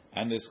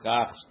 and this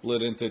chach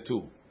split into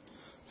two.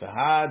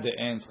 V'ha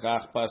de'en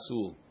schach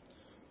pasul.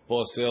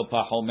 Posel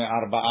pachol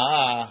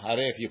me'arba'ah.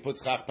 Hare, if you put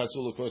schach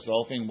pasul across the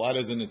whole thing, why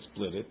doesn't it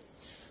split it?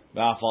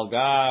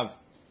 V'afalgav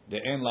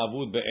de'en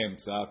lavud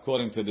be'emtza,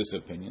 according to this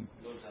opinion.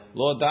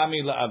 Lo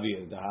dami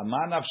la'avir.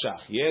 Da'ama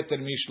nafshach. Yeter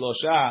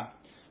mishlosha.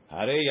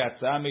 Hare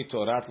yatsa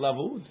mitorat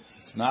lavud.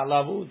 It's not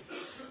lavud.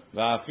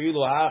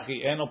 V'afilu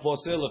hachi eno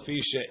posel lefi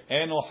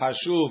she'eno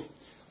hashuv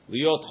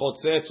liot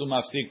chotzetz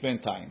u'mafsik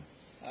bentayim.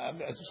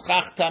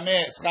 Schach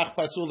tameh, schach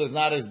pasul is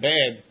not as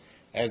bad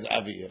as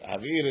avir.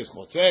 Avir is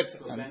chotzetz.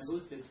 So bamboo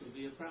sticks would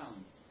be a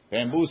problem.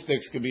 Bamboo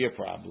sticks could be a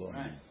problem.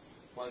 Right.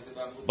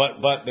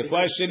 But the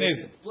question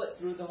is, split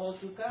through the whole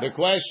sukkah. the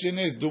question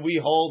is, do we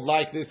hold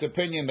like this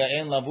opinion that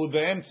en lavud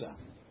be'emtza?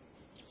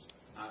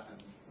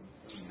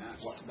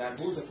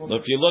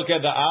 If you look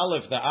at the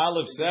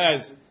Aleph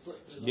says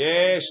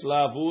yesh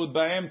lavud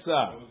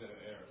be'emtza.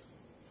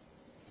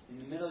 In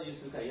the middle of your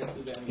sukkah, you have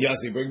to bamboo.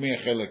 Yasi, bring me a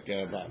chelik,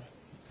 Bav.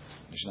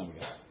 Mishnah.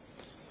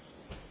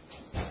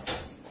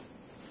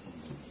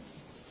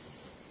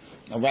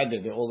 No, right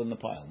there, they're all in the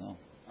pile. No,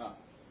 Oh,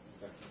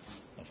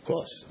 of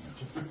course.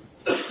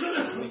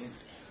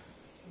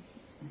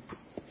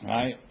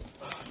 Right.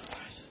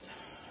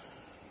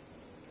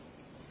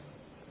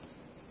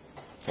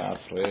 Kaf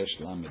resh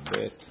lamed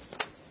bet.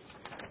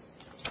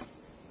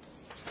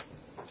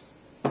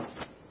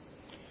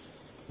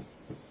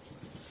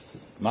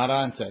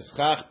 Maran says,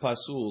 Chach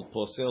pasul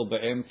posel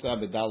be'emtza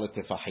bedalet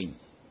tefachim.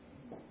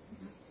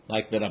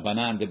 Like the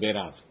Rabbanan de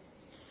Berav.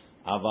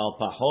 Aval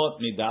pachot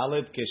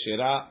midalet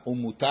keshera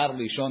umutar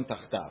lishon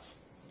tachtav.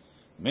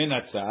 Min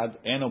hatzad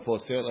eno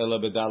posel ela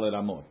bedalet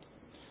ramot.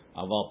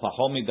 Aval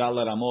pachot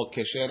midalet ramot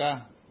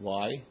keshera.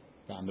 Why?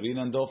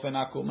 Tamrinan dofen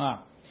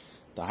akuma.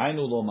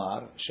 Tahainu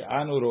lomar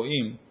she'anu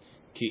roim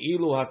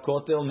Ki'ilu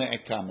hakotel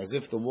ne'ekam, as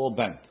if the wall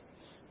bent.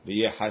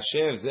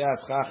 V'yehashev ze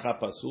aschach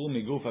hapasul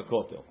miguf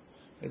hakotel.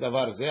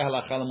 V'davar ze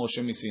halacha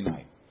l'Moshe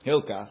miSinai.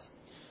 Hilkach,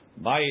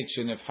 bayit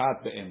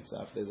shenefhat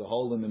be'emtza, if there's a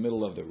hole in the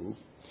middle of the roof,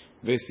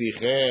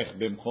 v'sichech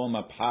b'mchom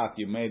haphat,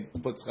 you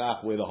put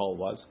schach where the hole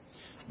was,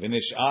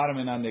 v'nish'ar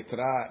min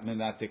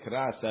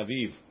ha'tekra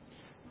saviv,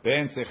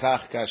 ben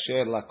sechach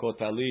kasher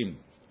lakotalim,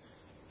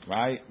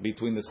 right?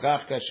 Between the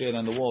schach kasher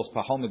and the walls,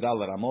 pahom medal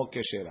ramot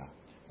keshera.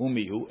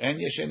 Umihu en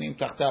yeshenim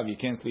tachtav. You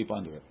can't sleep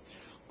under it.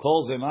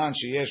 Kol zeman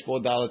sheyesh bo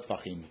dalet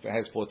tfachim. If it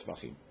has 4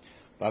 tfachim.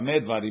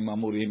 B'med dvarim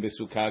amurim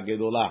besukah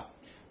gedola.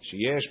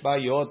 Sheyesh ba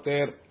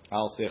yoter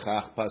al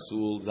sechach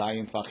pasul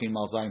zayin tfachim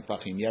al zayin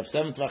tfachim. You have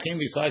 7 tfachim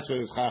besides for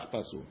the sechach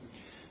pasul.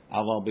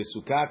 Aval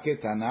besukah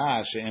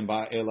ketana she'en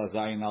ba el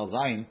zayin al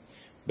zayin.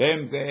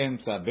 Bem ze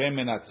emtza bem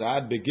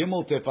menatzad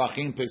begimul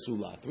tefachim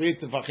pesula. 3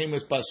 tefachim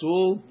is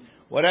pasul.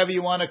 Whatever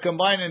you want to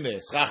combine in there.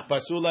 Sechach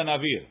pasul and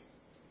avir.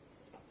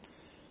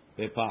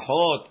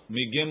 V'pachot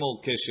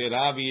migimul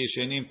keshera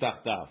v'yeshenim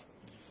tachtav.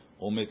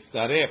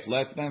 U'mitzaref,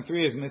 less than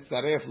 3 is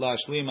mitzaref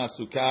la'ashlim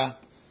asukah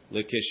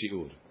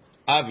lekeshiur.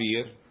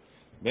 Avir,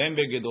 ben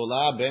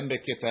begedola, ben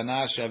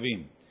beketana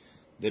shavim.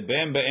 De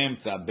ben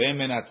beemtza, ben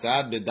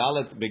menatzad,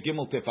 bedalet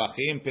begimul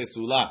tefachim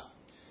pesula.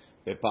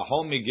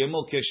 V'pachot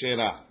migimul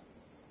keshera.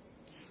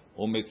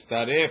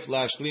 U'mitzaref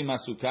la'ashlim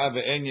asukah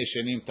ve'en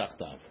yeshenim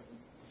tachtav.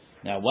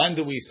 Now, when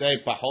do we say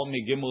pachot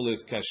migimul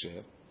is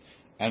kasher,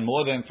 and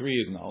more than 3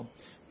 is no?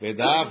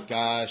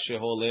 V'davka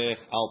sheholech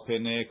al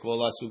penei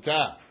kol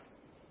asukah.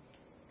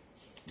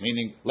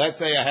 Meaning, let's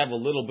say I have a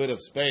little bit of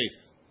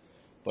space,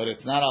 but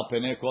it's not al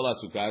penei kol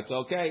asukah, it's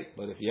okay.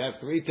 But if you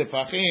have 3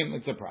 tefachim,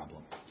 it's a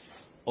problem.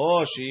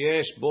 O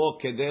sheyesh bo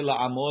kedei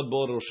la'amod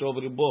bo rosho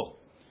v'ribo.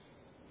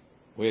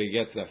 Where he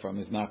gets that from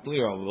is not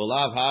clear.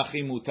 V'lav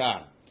ha'achi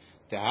mutar.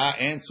 Teha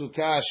en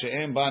sukkah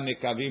she'en ba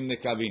nekavim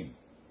nekavim.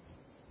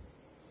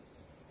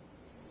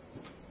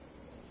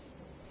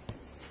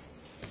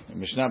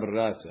 Mishnah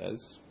Berurah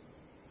says,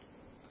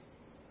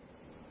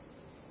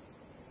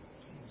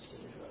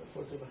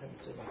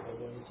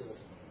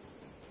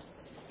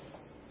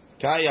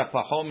 Kaya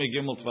pachom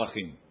migimul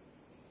tefachim.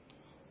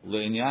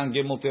 Le'inyan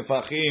gimul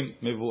tefachim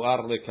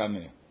mevuar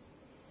lekameh.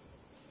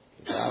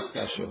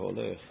 Davka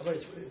sheholech. But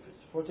it's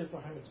 4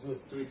 tefachim, it's good.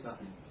 3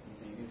 tefachim. He's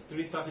saying if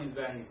 3 tefachim is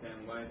bad, he's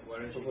saying why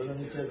don't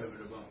you use it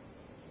above?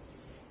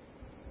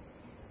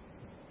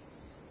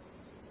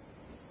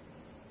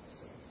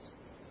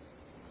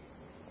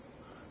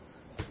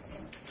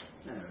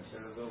 No,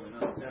 should have we're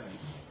not 7.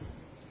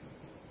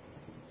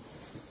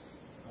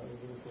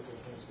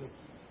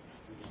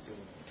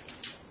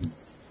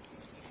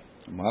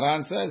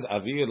 Maran says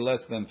avir less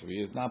than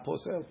 3 is not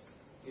posel.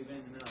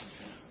 Even no.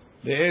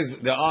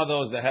 There are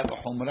those that have a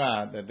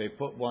humrah that they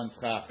put one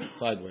schach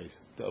sideways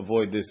to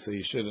avoid this, so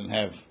you shouldn't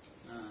have.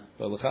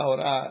 But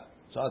l'chaora,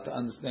 it's hard to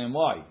understand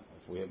why.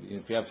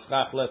 If you have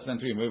schach less than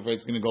 3, maybe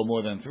it's going to go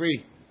more than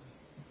 3.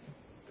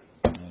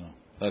 I don't know.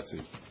 Let's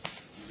see.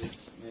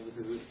 Maybe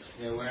because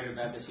they're worried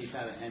about the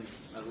shita and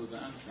Aruba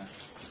Amsa.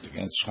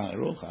 Against Shulchan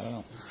Aruch, I don't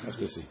know. Have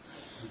to see.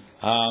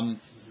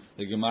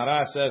 The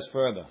Gemara says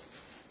further.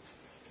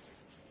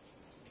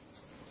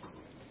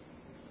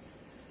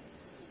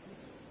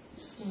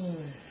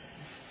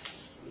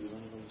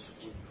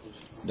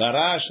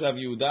 Darash Rav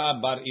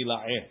Yehuda bar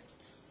Ilaeh.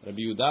 Rav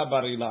Yehuda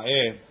bar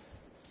Ilaeh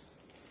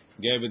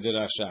gave a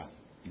derasha.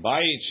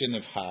 Bayit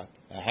shenefhat,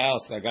 a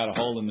house that got a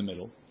hole in the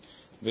middle.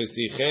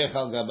 V'sichech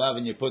al gabav,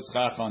 and you put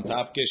schach on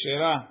top.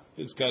 Keshera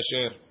is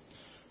kasher.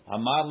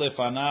 Amar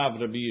lefanav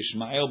Rabbi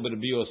Yishmael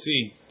Rabbi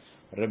Yossi.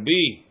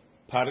 Rabbi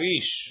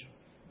Parish.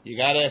 You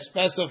got to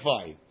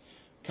specify.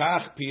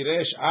 Kach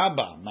piresh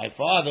Abba. My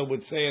father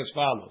would say as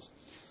follows.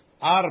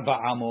 Arba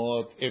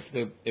amot, if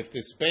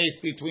the space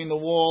between the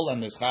wall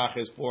and the schach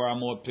is 4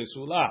 amot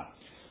pesula.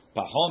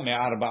 Pahom me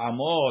arba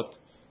amot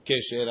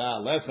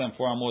keshera, less than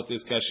 4 amot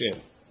is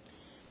kasher.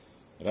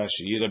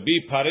 Rashi,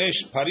 Rabbi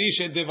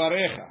Parish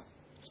devarecha.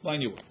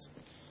 Explain you what.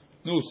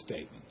 New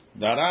statement.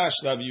 Darash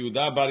Rav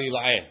Yehuda bar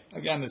Ilaeh.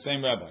 Again, the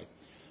same rabbi.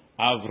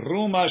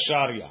 Avruma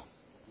sharia.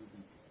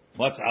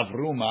 What's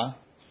avruma?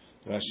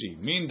 Rashi.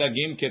 Min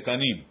dagim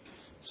ketanim.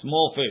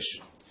 Small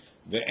fish.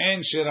 Ve'en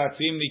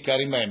shiratzim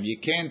nikarim b'hem. You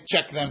can't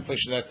check them for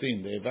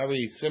shiratzim. They're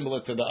very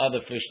similar to the other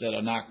fish that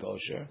are not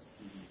kosher.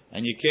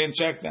 And you can't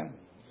check them.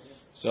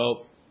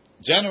 So,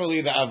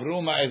 generally the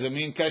avruma is a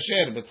min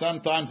kasher, but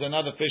sometimes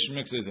another fish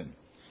mixes in.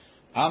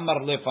 Amar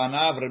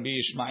lefanav Rabbi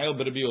Yishmael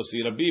Rabbi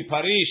Yossi. Rabbi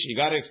Parish, you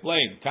got to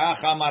explain.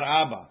 Kach amar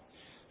Abba.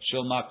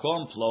 Shel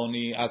makom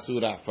ploni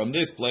asura. From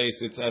this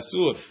place it's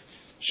asur.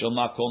 Shel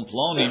makom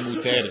ploni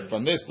muter.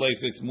 From this place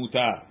it's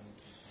mutar.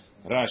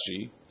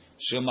 Rashi.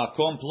 Shel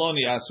makom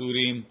ploni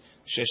asurim.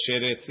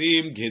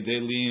 Shesheretzim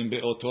gedelim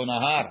be'oto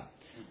nahar.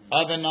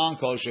 Other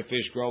non-kosher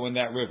fish grow in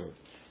that river.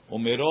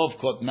 Umirov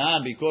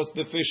kotnan, because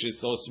the fish is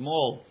so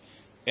small.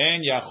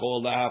 En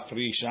yachol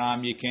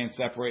la'afrisham, you can't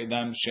separate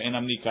them.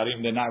 She'enam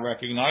nikarim, they're not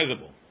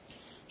recognizable.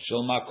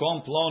 Shel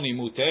makom ploni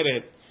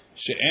muteret,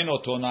 she'en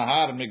oto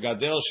nahar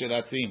megadel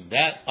shiratzim.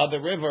 That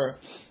other river,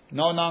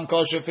 no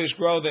non-kosher fish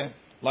grow there.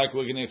 like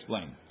we're going to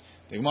explain.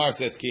 The Gemara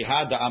says, Ki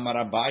hada amar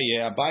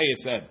Abaye. Abaye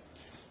said,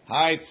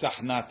 Hai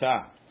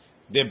tzachnata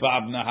de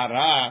bab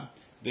nahara.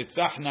 The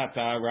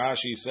tzachnata,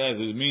 Rashi says,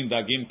 is mean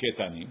dagim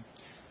ketanim.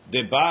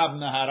 De bab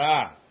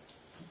nahara.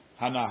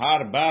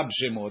 Hanahar bab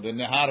shemo. The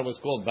nahar was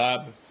called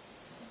bab.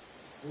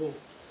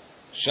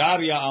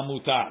 Sharia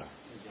amutar.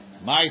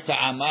 My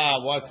ta'ama,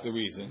 what's the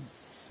reason?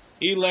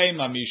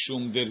 Ilema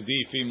mishum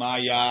dirdifi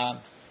maya.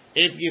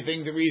 If you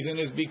think the reason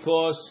is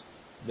because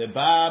the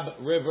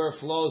Bab River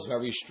flows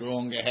very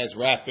strong, it has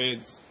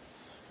rapids,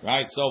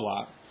 right? So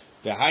what?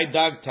 The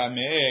Haidag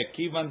Tameh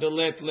Kivan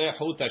Delet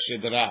Lehuta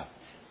Shidra.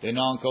 The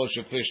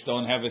non-kosher fish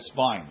don't have a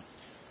spine.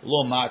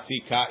 Lo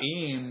Matzi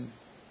Kaim.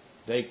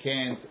 They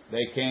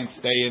can't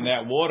stay in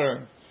that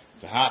water.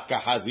 V'haka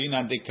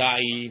Hazina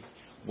Dekai.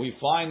 We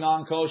find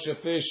non-kosher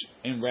fish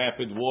in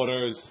rapid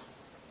waters.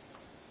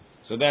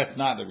 So that's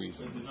not the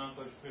reason. The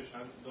non-kosher fish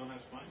don't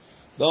have spines?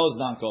 Those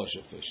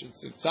non-kosher fish.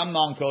 It's some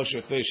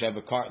non-kosher fish have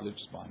a cartilage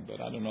spine,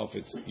 but I don't know if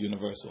it's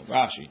universal.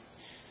 Rashi.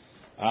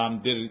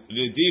 The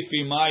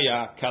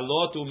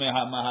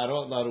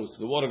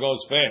water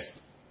goes fast.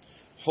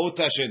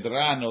 Chuta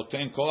shedra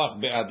noten koach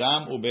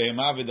be'adam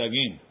u'behema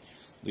v'dagim.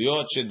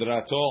 Liot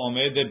shedrato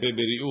omede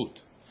beberiut.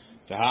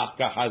 V'hach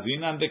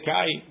kachazinan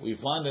dekai. We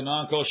find the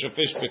non-kosher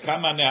fish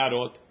bekama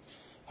neharot.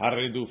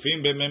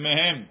 Haredufim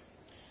b'memehem.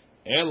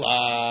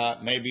 Ela,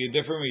 maybe a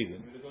different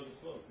reason.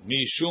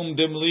 Mishum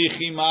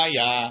demlichi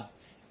maya.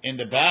 In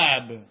the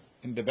bab,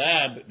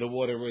 the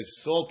water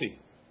is salty.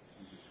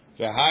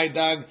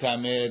 V'haidag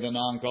tameh, the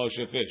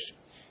non-kosher fish.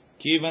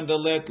 Kivan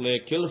delet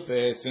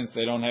lekilfe, since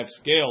they don't have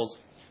scales.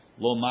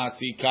 Lo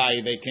matzi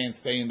kai, they can't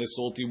stay in the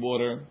salty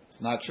water.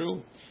 It's not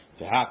true.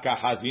 V'haka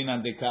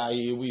hazinan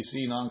dekai, we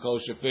see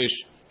non-kosher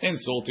fish in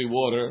salty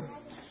water.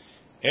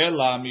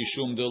 Ela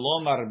mishum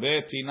delom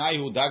arbe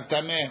tinayu dag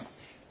tameh.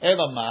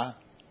 Ela ma,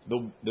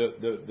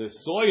 the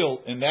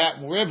soil in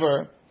that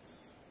river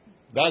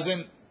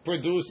doesn't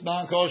produce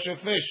non-kosher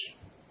fish.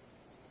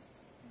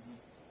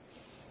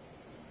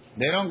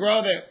 They don't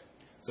grow there,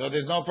 so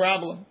there's no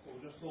problem.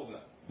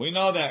 We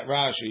know that,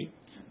 Rashi.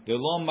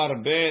 Delom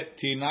marbe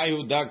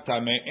tinayu dag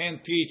tameh en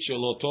teach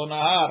loto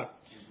nahar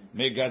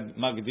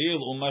magdil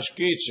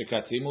umashkit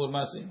shekatzim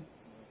urmasim.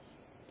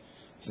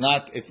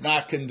 It's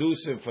not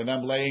conducive for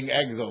them laying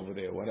eggs over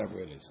there, whatever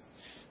it is.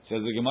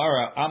 Says the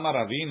Gemara, Amar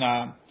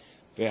Ravina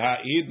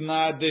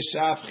v'ha'idna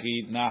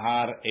deshafchi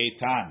nahar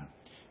etan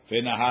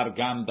v'nahar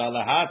gam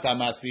dalahat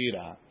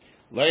masira.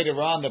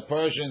 Later on, the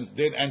Persians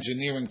did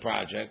engineering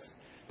projects,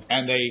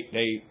 and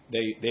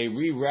they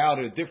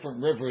rerouted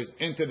different rivers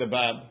into the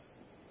Bab.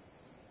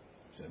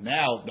 So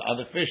now the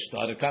other fish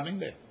started coming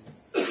there.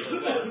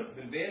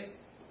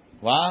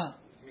 What?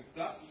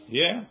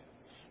 Yeah.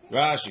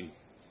 Rashi.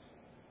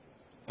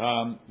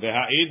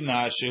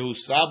 V'ha'idna shehu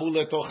sabu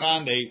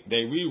letochan. They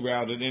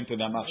rerouted into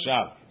the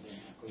Machshav.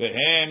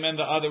 V'hem and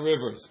the other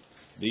rivers,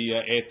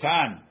 the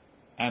Etan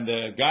and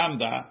the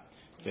Gamda.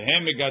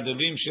 V'hem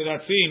megadelim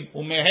shiratzim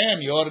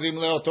umehem yordim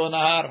leoto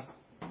nahar.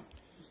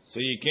 So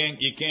you can't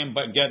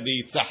get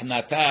the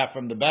tzachnata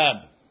from the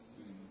Bab.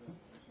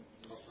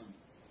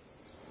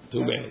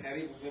 Too bad.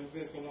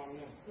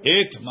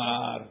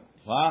 Itmar.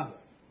 What?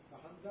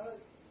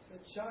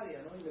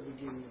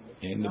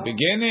 In the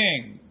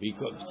beginning,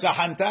 because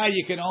tzahanta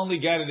you can only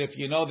get it if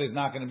you know there's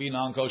not going to be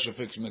non-kosher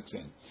fish mixed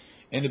in.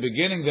 In the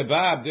beginning, the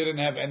Bab didn't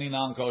have any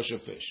non-kosher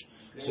fish,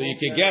 so you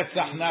could get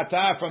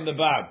tzachnata from the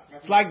Bab.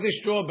 It's like the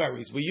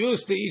strawberries. We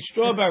used to eat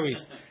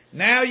strawberries.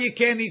 Now you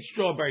can't eat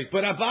strawberries,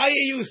 but Abaye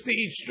used to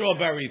eat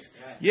strawberries.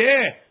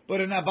 Yeah,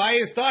 but in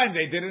Abaye's time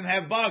they didn't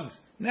have bugs.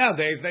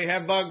 Nowadays they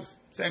have bugs.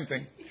 Same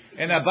thing.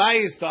 In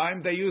Abaye's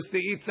time they used to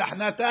eat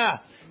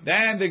tzachnata.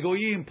 Then the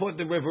goyim put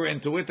the river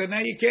into it, and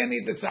now you can't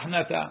eat the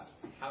tzachnata.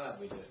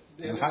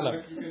 And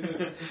halab.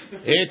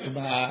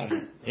 Itmar.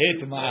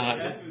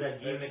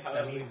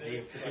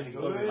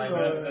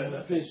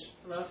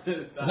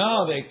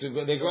 No,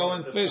 they grow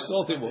in fish,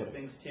 salty water.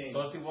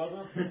 Salty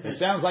water? It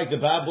sounds like the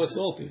Bab was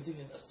salty.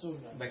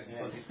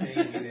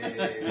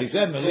 He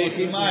said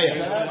Melichi Maya.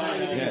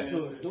 Yes.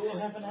 Do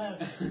half and half.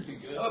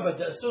 Oh, but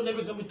the Asur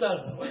never can be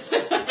done.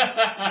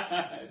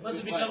 Once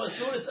it become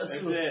Asur, it's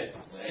Asur.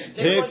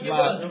 Take what you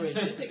want.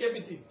 Take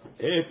everything.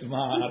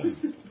 Itmar.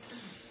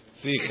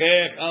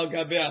 Sichech al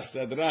gabe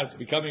achsadra. It's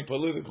becoming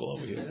political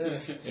over here.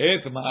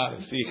 Itmar.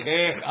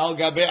 Sichech al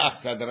gabe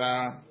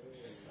achsadra.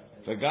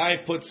 The guy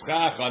puts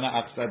chach on a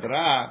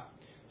achsadra.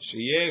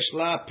 Sheyesh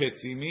la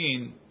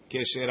petzimin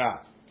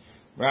keshera.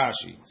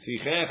 Rashi.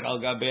 Sichech al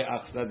gabe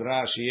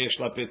achsadra. Sheyesh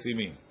la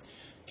petzimin.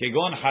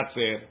 Kegon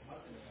hatzer.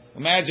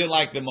 Imagine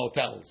like the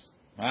motels,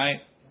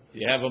 right?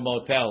 You have a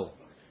motel,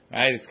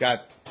 right? It's got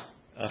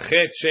a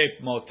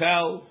chet-shaped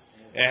motel.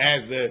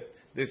 It has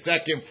the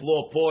second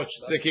floor porch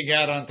sticking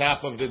out on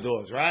top of the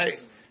doors, right?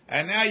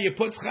 And now you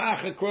put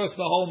schach across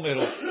the whole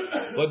middle,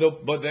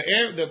 but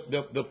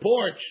the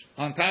porch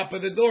on top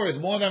of the door is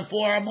more than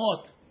 4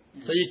 amot.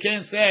 So you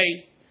can't say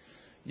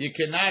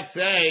dofen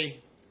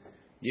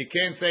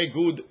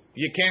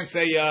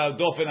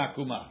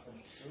akuma.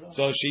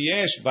 So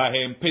sheyesh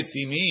bahem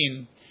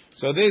pitzimin.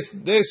 So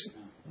this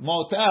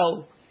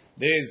motel,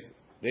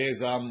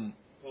 there's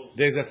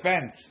a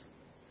fence,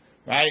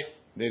 right?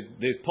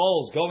 There's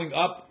poles going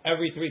up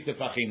every 3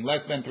 tefachim,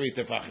 less than 3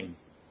 tefachim.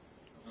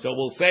 So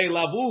we'll say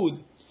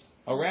lavud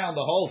around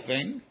the whole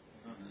thing,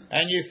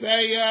 and you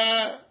say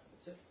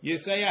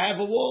I have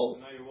a wall.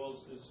 Now your wall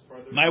is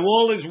further. My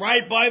wall is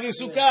right by the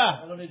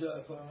sukkah. I don't need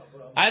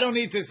I don't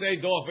need to say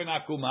dofen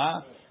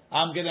akuma.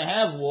 I'm going to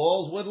have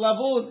walls with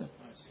lavud.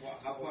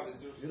 How far is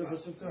your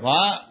sukkah?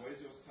 What? Where is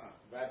your sukkah?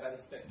 Right by the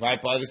stick.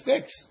 Right by the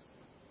sticks.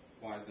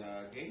 By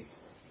the gate?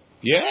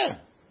 Yeah.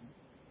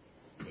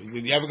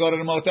 Did you ever go to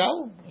the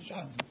motel?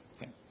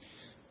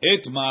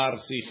 Itmar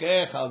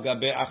sichech al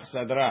gabe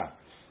achsadra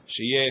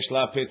sheyesh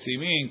la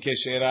petzimin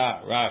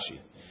keshera Rashi.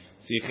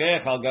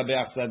 Sichech al gabe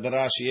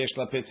achsadra sheyesh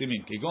la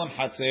petzimin kigon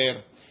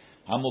hatzer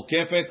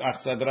hamukefet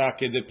achsadra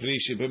kedepri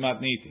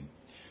shebematnitin.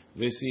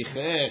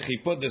 V'sichech, he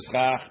put the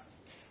schach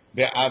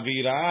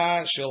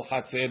be'avira shel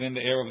hatzer, in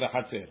the air of the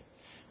hatzer.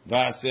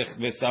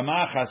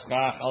 V'samach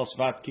haschach al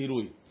svat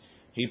kirui.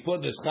 He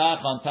put the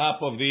schach on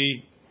top of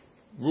the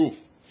roof.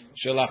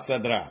 Shel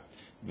achsadra.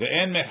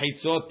 Ve'en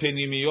mechitzot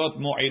penimiyot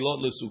mo'ilot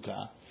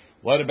l'sukkah.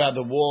 What about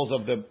the walls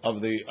of the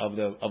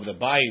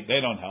bayit?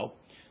 They don't help.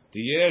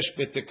 Tiyesh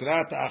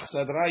betekrat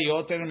achsadra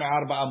yoter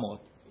me'arba amot.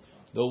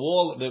 The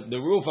wall, the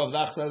roof of the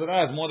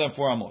achsadra is more than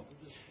 4 amot.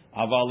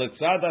 Aval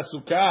letzad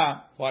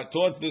hasukkah,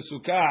 towards the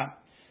sukkah,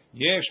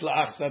 yesh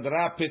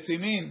la'achsadra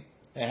petzimin.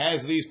 It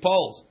has these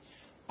poles.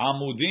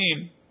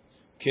 Amudim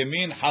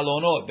kemin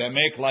halonot, they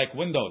make like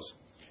windows.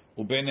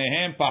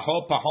 Ubenehem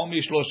paho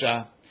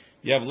mishlosha.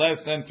 You have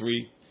less than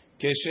 3.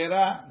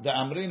 Keshera the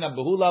amrina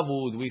behu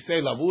lavud. We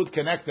say lavud,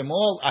 connect them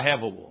all. I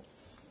have a wall.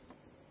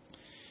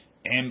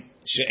 And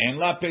she'en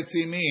la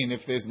petzimin,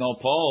 if there's no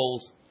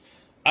poles.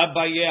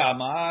 Abaye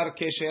amar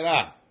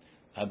keshera.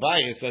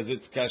 Abaye says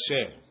it's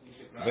kasher.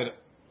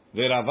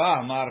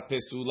 Verava amar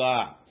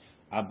pesula.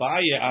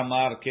 Abaye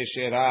amar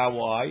keshera.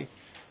 Why?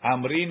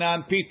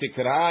 Amrinan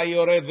pitikra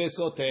yored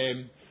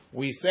vesotem.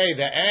 We say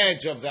the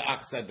edge of the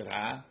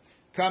achsadra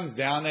comes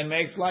down and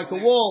makes like a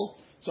wall.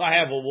 So I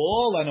have a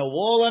wall and a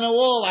wall and a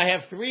wall. I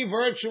have 3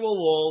 virtual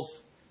walls.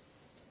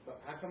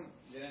 But how come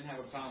they didn't have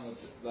a problem with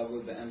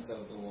lavud the emsa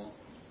of the wall?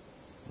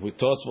 We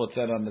told what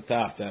said on the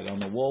top that on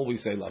the wall we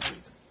say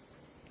lavud.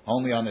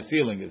 Only on the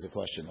ceiling is a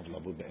question of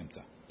lavud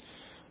be'emsa.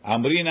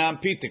 Amrinam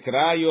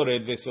pitikra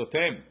yored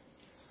vesotem.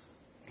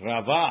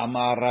 Rava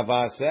Amar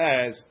Rava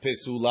says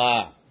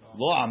pesula.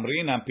 Lo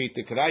amrinam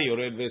pitikra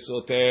yored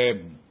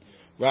vesotem.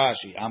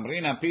 Rashi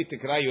amrinam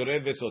pitikra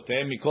yored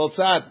vesotem mikol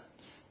tzad.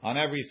 On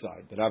every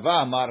side.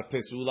 Rava Amar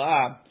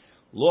pesula.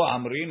 Lo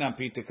amrinam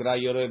pitikra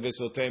yored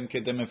vesotem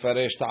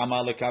kedemefaresh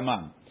ta'ama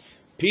lekaman.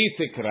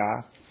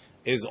 Pitikra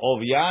is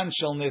ovyan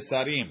shel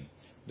nesarim,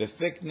 the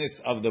thickness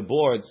of the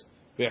boards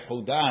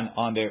behudan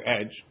on their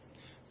edge.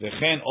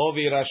 V'chen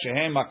ovi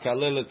rashehem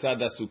akalel etzad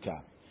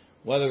hasukah.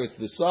 Whether it's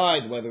the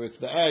side, whether it's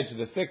the edge,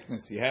 the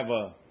thickness. You have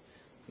a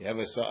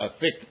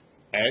thick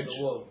edge,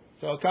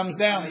 so it comes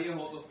down. It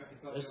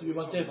has to be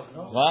 1 tefach,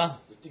 no?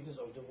 What? The thickness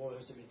of the wall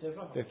has to be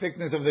tefach. The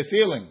thickness of the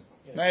ceiling,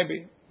 Yeah.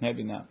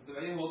 maybe not.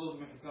 Not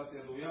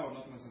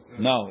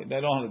necessarily. No,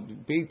 they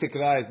don't.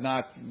 Pitikra is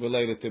not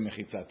related to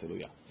mechitzat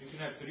teluya. You can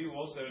have 3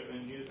 walls that are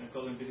in use and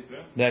call them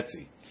pitikra. That's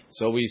it.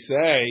 So we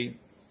say,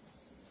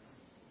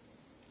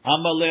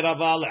 Amar le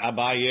Rava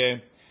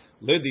Abaye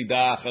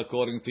lididach,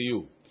 according to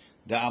you,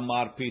 the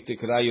Amar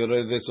pitikra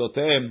yored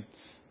vesotem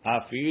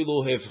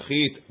afilu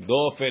hefchit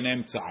dofen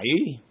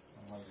emtzai.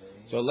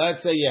 So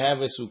let's say you have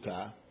a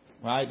sukkah,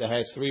 right, that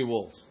has 3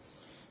 walls,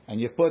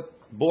 and you put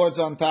boards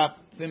on top,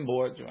 thin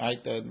boards, right,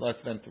 less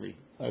than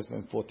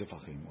 4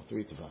 tefachim or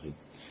 3 tefachim,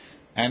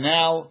 and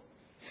now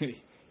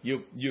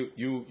you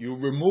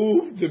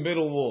remove the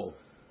middle wall.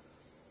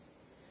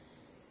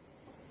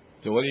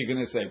 So what are you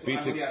going to say? You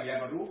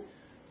have a roof?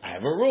 I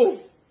have a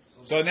roof.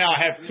 So now I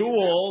have 2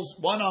 walls,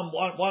 one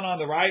on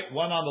the right,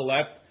 one on the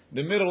left.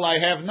 The middle I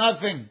have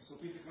nothing. So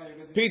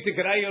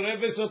pitikra yored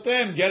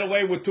vesotem. Get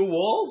away with 2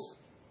 walls?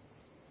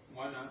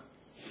 Why not?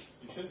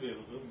 You should be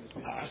able to.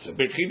 That's a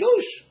big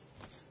chidush.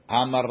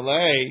 Amar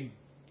lei.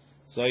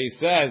 So he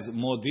says,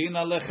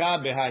 Modina lecha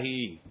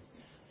behahi.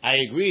 I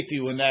agree to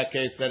you in that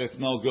case that it's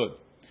no good.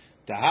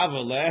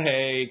 Tahava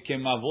lehe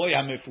kemavoy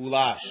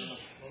hamefulash.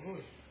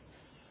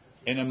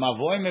 In a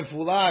mavoy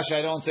mefulash,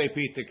 I don't say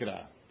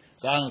pitikra.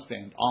 So I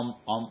understand.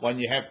 When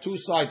you have 2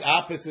 sides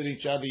opposite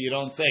each other, you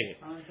don't say it.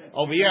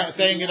 Over here, I'm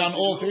saying it on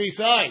all 3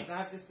 sides. I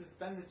have to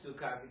suspend the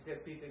sukkah. You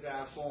said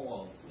pitikra 4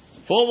 walls.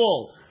 4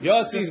 walls.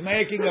 Yossi's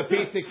making a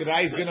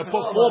pitikra. He's going to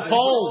put 4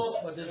 poles.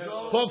 But there's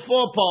no. Put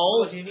 4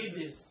 poles. But you need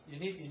this. You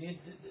need.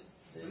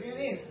 What do you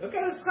mean? Look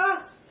at his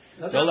schach.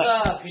 So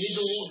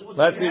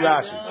let's see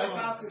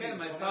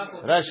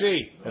Rashi.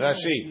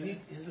 Rashi.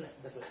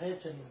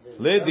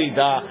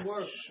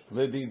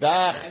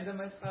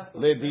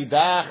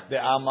 Lididach de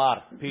Amar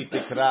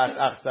pitikrat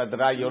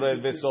achsadra yored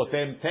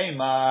vesotem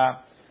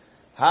tema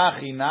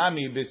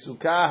hachinami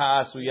besukah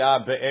ha'asuya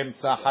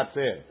beemtza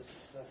hatzer.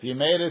 If you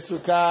made a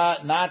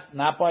sukkah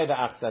not by the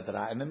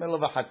achsadra, in the middle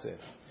of a hatzer,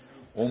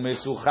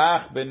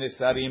 Umesuchach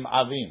benesarim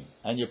avim,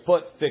 and you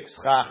put thick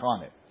schach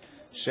on it.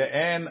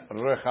 She'en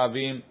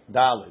rechavim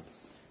dalid.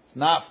 It's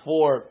not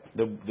four.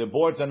 The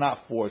boards are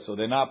not four, so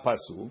they're not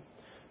pasul.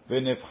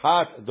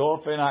 V'nifchat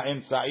dofen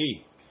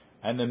ha'emtzai,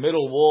 and the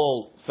middle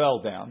wall fell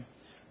down.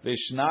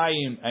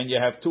 V'shnayim, and you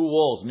have two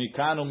walls.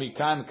 Mikan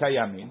u'mikan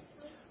kayamin.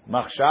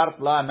 Machshart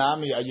la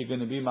nami. Are you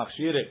going to be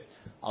machshiret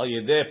al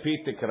yedeh pi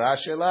tikra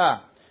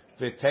shela?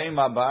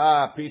 V'teima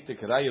ba'a pi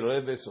tikra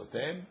yireh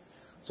v'sotem.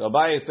 So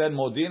Abaye said,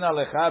 Modina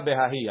lecha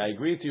behahi. I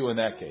agree to you in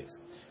that case.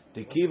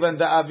 Tikivan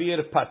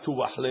da'avir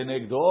patuach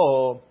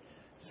lenegdo.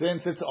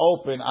 Since it's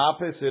open,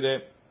 opposite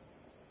it,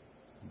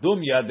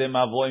 dumya de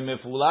mavoy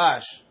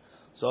mefulash.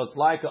 So it's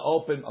like a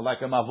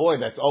mavoy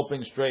that's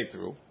open straight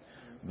through.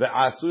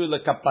 Ve'asui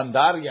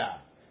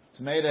lekapandaria.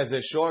 It's made as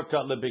a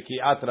shortcut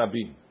lebikiat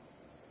rabim.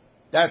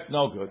 That's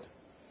no good.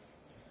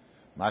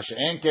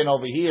 Mash'enken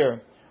over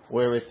here,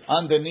 where it's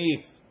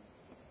underneath.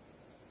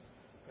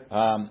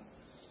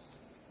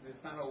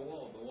 It's not a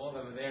wall. The wall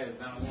over there is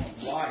not a wall.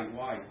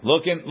 Why?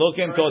 Look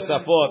in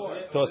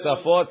Tosafot.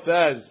 Tosafot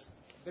says.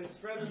 But it's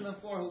further than the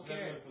floor. Who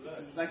cares?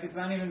 It's like it's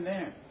not even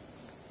there.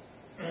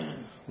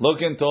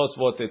 Look in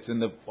Tosfot. It's in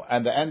the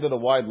end of the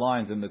wide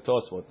lines in the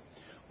Tosfot.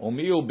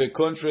 Umiu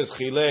bekuntris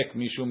chilek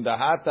mishum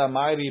dahata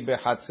mairi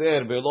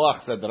behatzer belo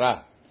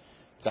achsadra.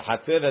 It's a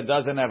hatzer that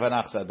doesn't have an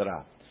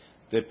achsadra.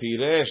 The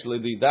piresh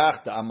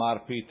lididach amar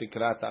pi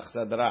tikrat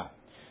achsadra.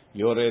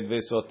 Yored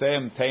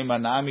vesotem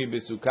teimanami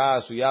besuka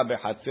asuya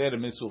behatzer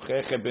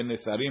misucheche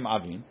benesarim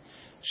avim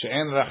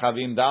she'en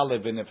rachavim dale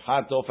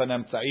v'nefchat ofen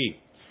emtzai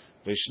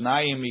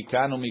v'shnayim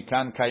mikan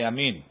umikan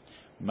kayamin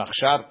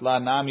machshart la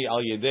nami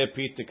al yedeh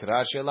pi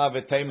tikra shela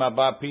v'teima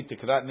ba pi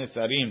tikrat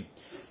nesarim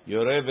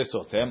yored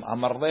vesotem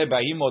amar le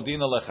ba'im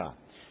odina lecha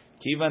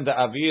kivan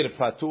da'avir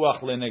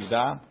patuach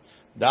lenegda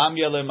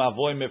damya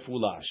lemavoy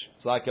mefulash.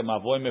 It's like a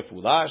mavoy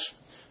mefulash.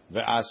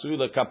 Ve'asui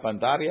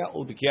lekapandaria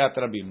u'bikiat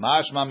rabim.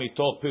 Mashma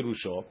mitoch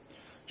pirusho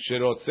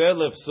sherotze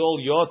lefsol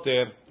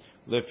yoter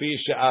lefi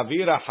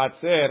she'avira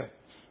hatzer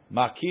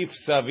makif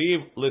saviv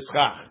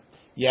l'schach.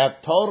 You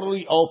have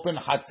totally open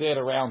hatzer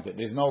around it.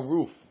 There's no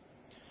roof.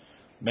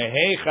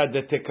 Meheicha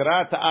de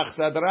tikrat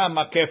achsadra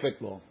makefet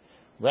lo.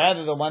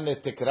 Rather than when the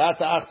tikrat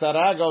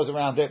achsadra goes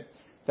around it,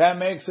 that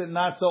makes it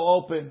not so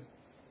open.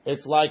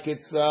 It's like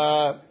it's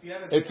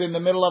in the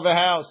middle of a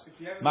house.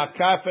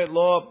 Makafet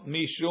lo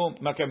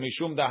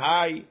mishum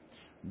dahai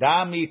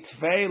dami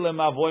tfei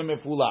lemavoy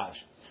mefulash.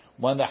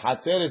 When the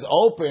hatzer is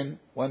open,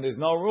 when there's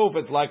no roof,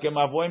 it's like a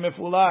mavoy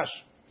mefulash.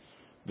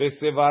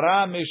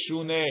 V'sevara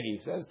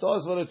mishunehi. Says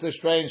Tosfot, it's a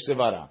strange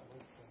sevara.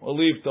 We'll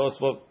leave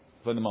Tosfot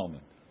for the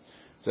moment.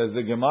 Says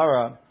the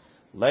Gemara,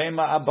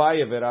 Leima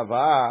Abaye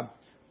v'Rava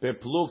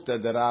beplukta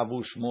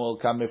deravu Shmuel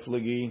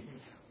kamifligi.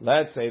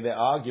 Let's say they're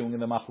arguing in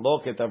the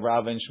machloket of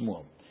Rav and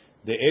Shmuel.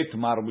 The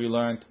Itmar we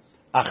learned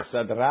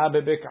achsadra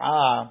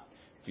bebek'ah.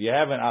 If you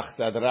have an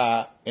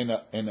achsadra in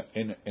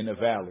a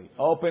valley,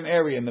 open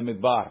area in the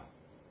midbar.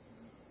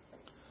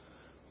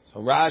 So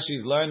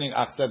Rashi's learning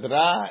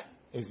achsadra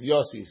is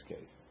Yossi's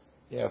case.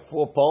 You have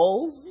 4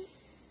 poles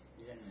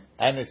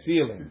and a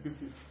ceiling,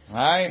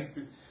 right?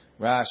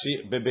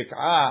 Rashi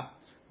bebek'ah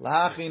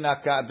lachi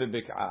nakat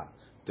bebek'ah.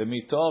 The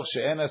mitoch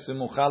she'ena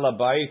semucha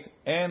labayit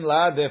en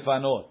la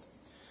defanot.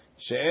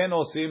 שאין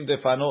עושים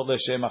דפנות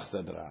לשם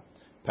אכסדרה.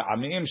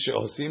 פעמים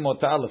שעושים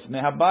אותה לפני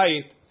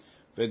הבית,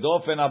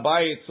 ודופן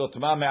הבית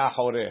סותמה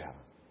מאחוריה.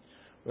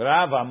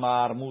 רב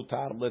אמר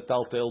מותר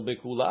לטלטל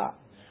בכולה.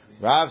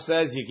 Rav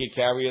says you can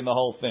carry in the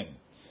whole thing.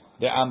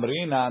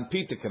 דאמרינן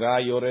פי תקרא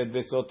יורד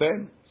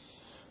וסותם.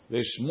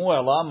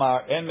 ושמואל אמר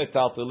אין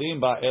מטלטלים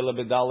בה אלא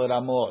בדלת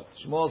אמות.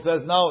 Shmuel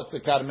says no, it's a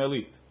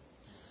Carmelit.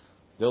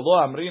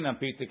 דלא אמרינן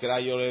פי תקרא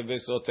יורד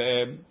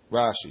וסותם.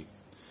 Rashi.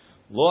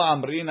 Lo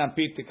amrinan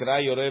pi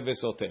tikra yoreh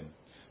v'sotem.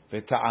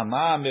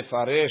 V'ta'ama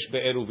mefaresh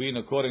be'eruvin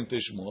according to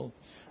Shmuel.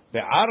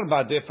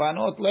 Be'arba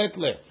defanot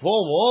letle. 4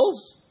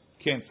 walls?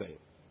 Can't say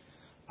it.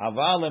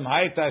 Aval em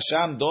hayta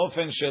sham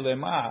dofen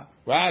shelema.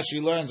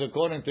 Rashi learns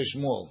according to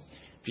Shmuel.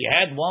 If you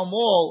had 1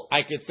 wall,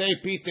 I could say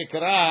pi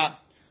tikra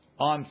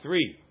on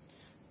 3.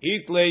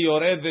 Itle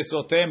yoreh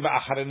v'sotem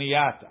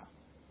v'achraniyata.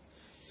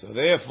 So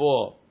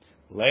therefore,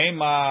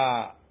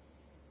 lema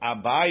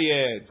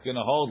Abaye, it's going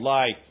to hold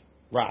like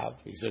Rav,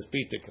 he says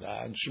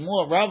Pitikra, and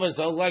Shmuel, Rav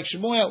sounds like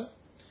Shmuel.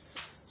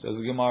 Says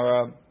the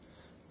Gemara,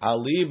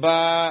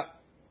 Aliba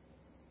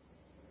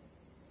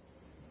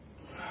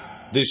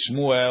the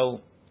Shmuel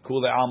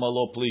Kule Alma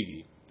Lo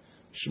Pligi.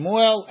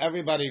 Shmuel,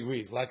 everybody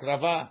agrees, like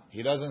Rava,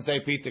 he doesn't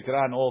say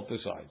Pitikra on all 2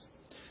 sides.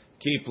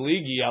 Ki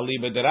Pligi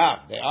Aliba de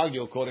Rav. They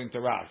argue according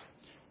to Rav.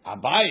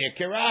 Abaye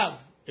Kerav.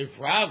 If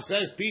Rav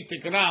says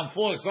Pitikra on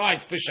 4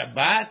 sides for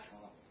Shabbat,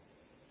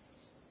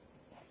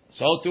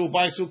 so too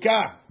by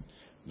Sukkah.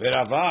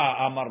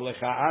 Verava amar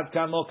lecha ad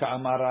kan lo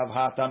ka'amar Rav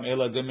hatam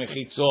ela de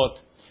mechitzot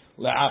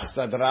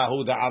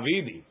le'achsadrahu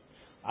da'avidi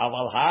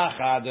aval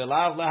hacha de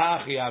lav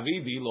lehachi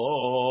avidi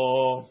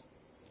lo.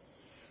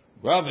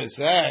 Rav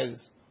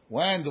says,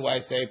 when do I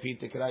say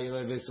pitikra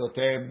yored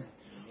v'sotem?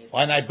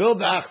 When I build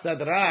the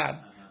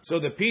achsadra, So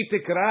the pi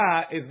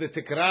tikra is the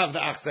tikra of the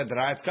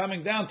achsadra. It's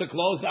coming down to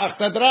close the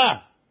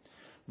achsadra.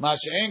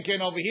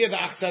 Mash'enken over here, the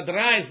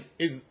achsadra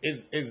is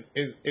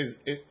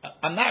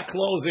I'm not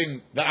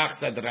closing the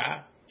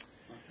achsadra.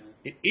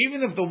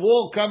 Even if the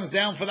wall comes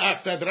down for the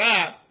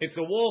achsadra, it's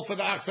a wall for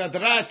the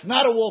achsadra. It's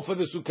not a wall for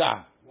the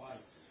sukkah. Why?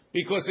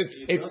 Because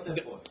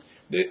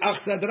the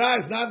achsadra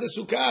is not the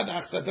sukkah.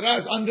 The achsadra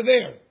is under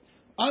there.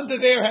 Under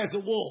there has a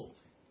wall.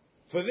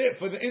 For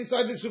the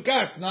inside the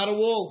sukkah, it's not a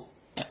wall.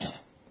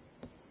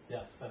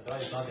 Yeah,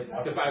 Achsadra is not the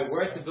So if I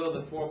were to build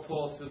a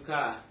 4-pole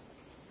sukkah,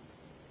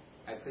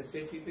 I could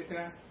say pi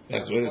tikra?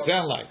 That's what it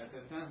sounds like. That's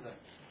what it sounds like.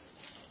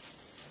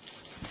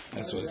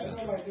 That's what it sounds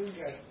Why like. do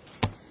that?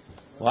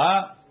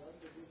 What?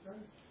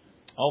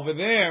 Over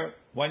there,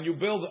 when you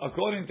build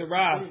according to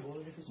Rav,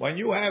 when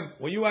you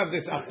have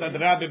this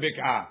achsadra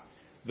b'bik'ah,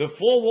 the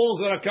 4 walls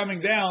that are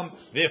coming down,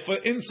 they're for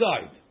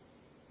inside.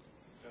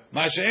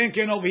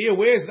 Masha'enken over here,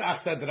 where's the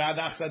achsadra?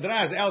 The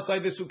achsadra is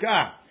outside the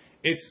sukkah.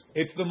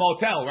 It's the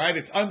motel, right?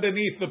 It's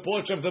underneath the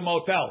porch of the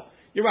motel.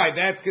 You're right.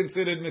 That's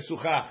considered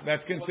misuchach.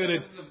 That's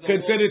considered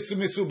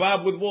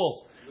misubab with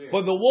walls.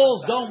 But the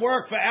walls don't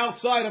work for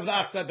outside of the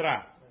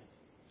achsadra.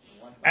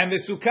 And the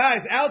sukkah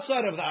is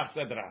outside of the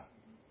achsadra.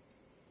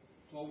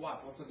 So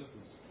what? What's the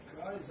difference?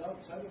 Car is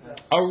outside of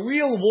that. A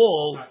real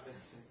wall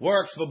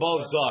works for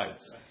both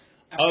sides.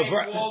 A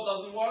fake wall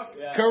doesn't work?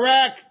 Yeah.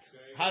 Correct.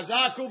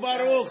 Hazaku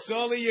Baruch.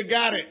 Soli, you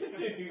got it.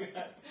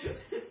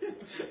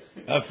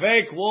 A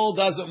fake wall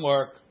doesn't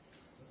work.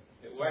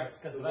 It works.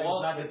 The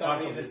wall is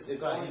only the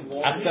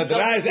sukkah.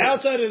 Achsadra is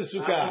outside of the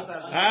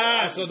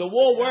sukkah. So the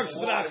wall works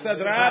for the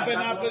achsadra, but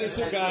not for the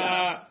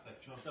sukkah.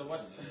 So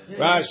what's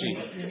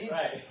Rashi.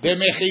 right? The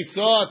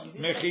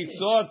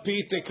mechitzot pi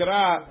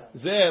tikra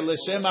ze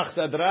l'shem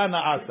achsadra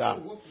na'asa.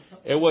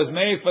 It was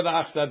made for the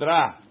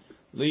achsadra.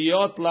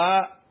 Liyot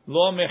la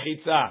lo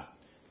mechitza.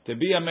 To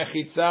be a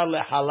mechitza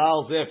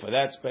lehalal ze, for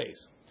that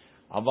space.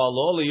 Aval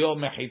lo liyot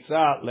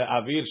mechitza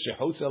le'avir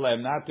shechutz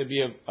elaim, not to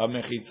be a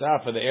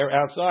mechitza for the air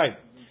outside.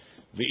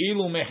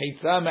 Ve'ilu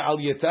mechitza me'al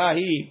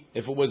yetahi,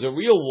 if it was a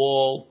real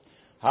wall,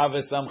 have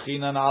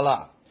samchinan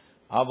ala.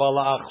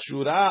 Aval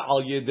achshura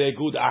al yedei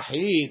gud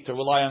ahit, to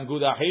rely on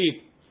gud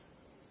ahit.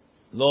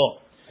 Lo.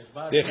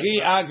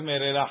 Techi agmer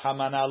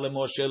erachamana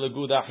lemoshe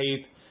legud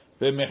ahit,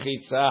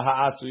 v'mechitza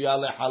ha'asuya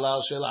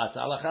lehalal shelat.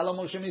 Alachala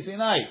Moshe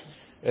misinai.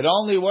 It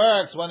only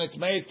works when it's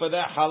made for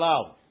that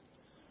halal.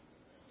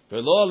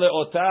 V'lo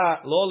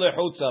le'ota, lo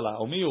le'chutzala.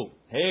 Umiu,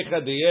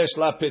 hecha diyesh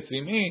la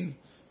petzimin,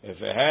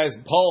 if it has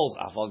poles,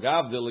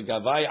 afalgav de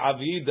legavai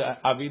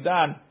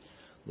avidan,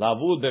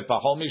 lavud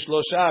bepachol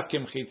mishlosha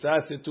kimchitza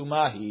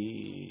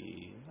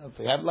situmahi. If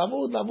you have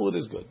lavud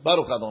is good.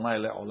 Baruch Adonai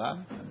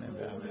le'olam.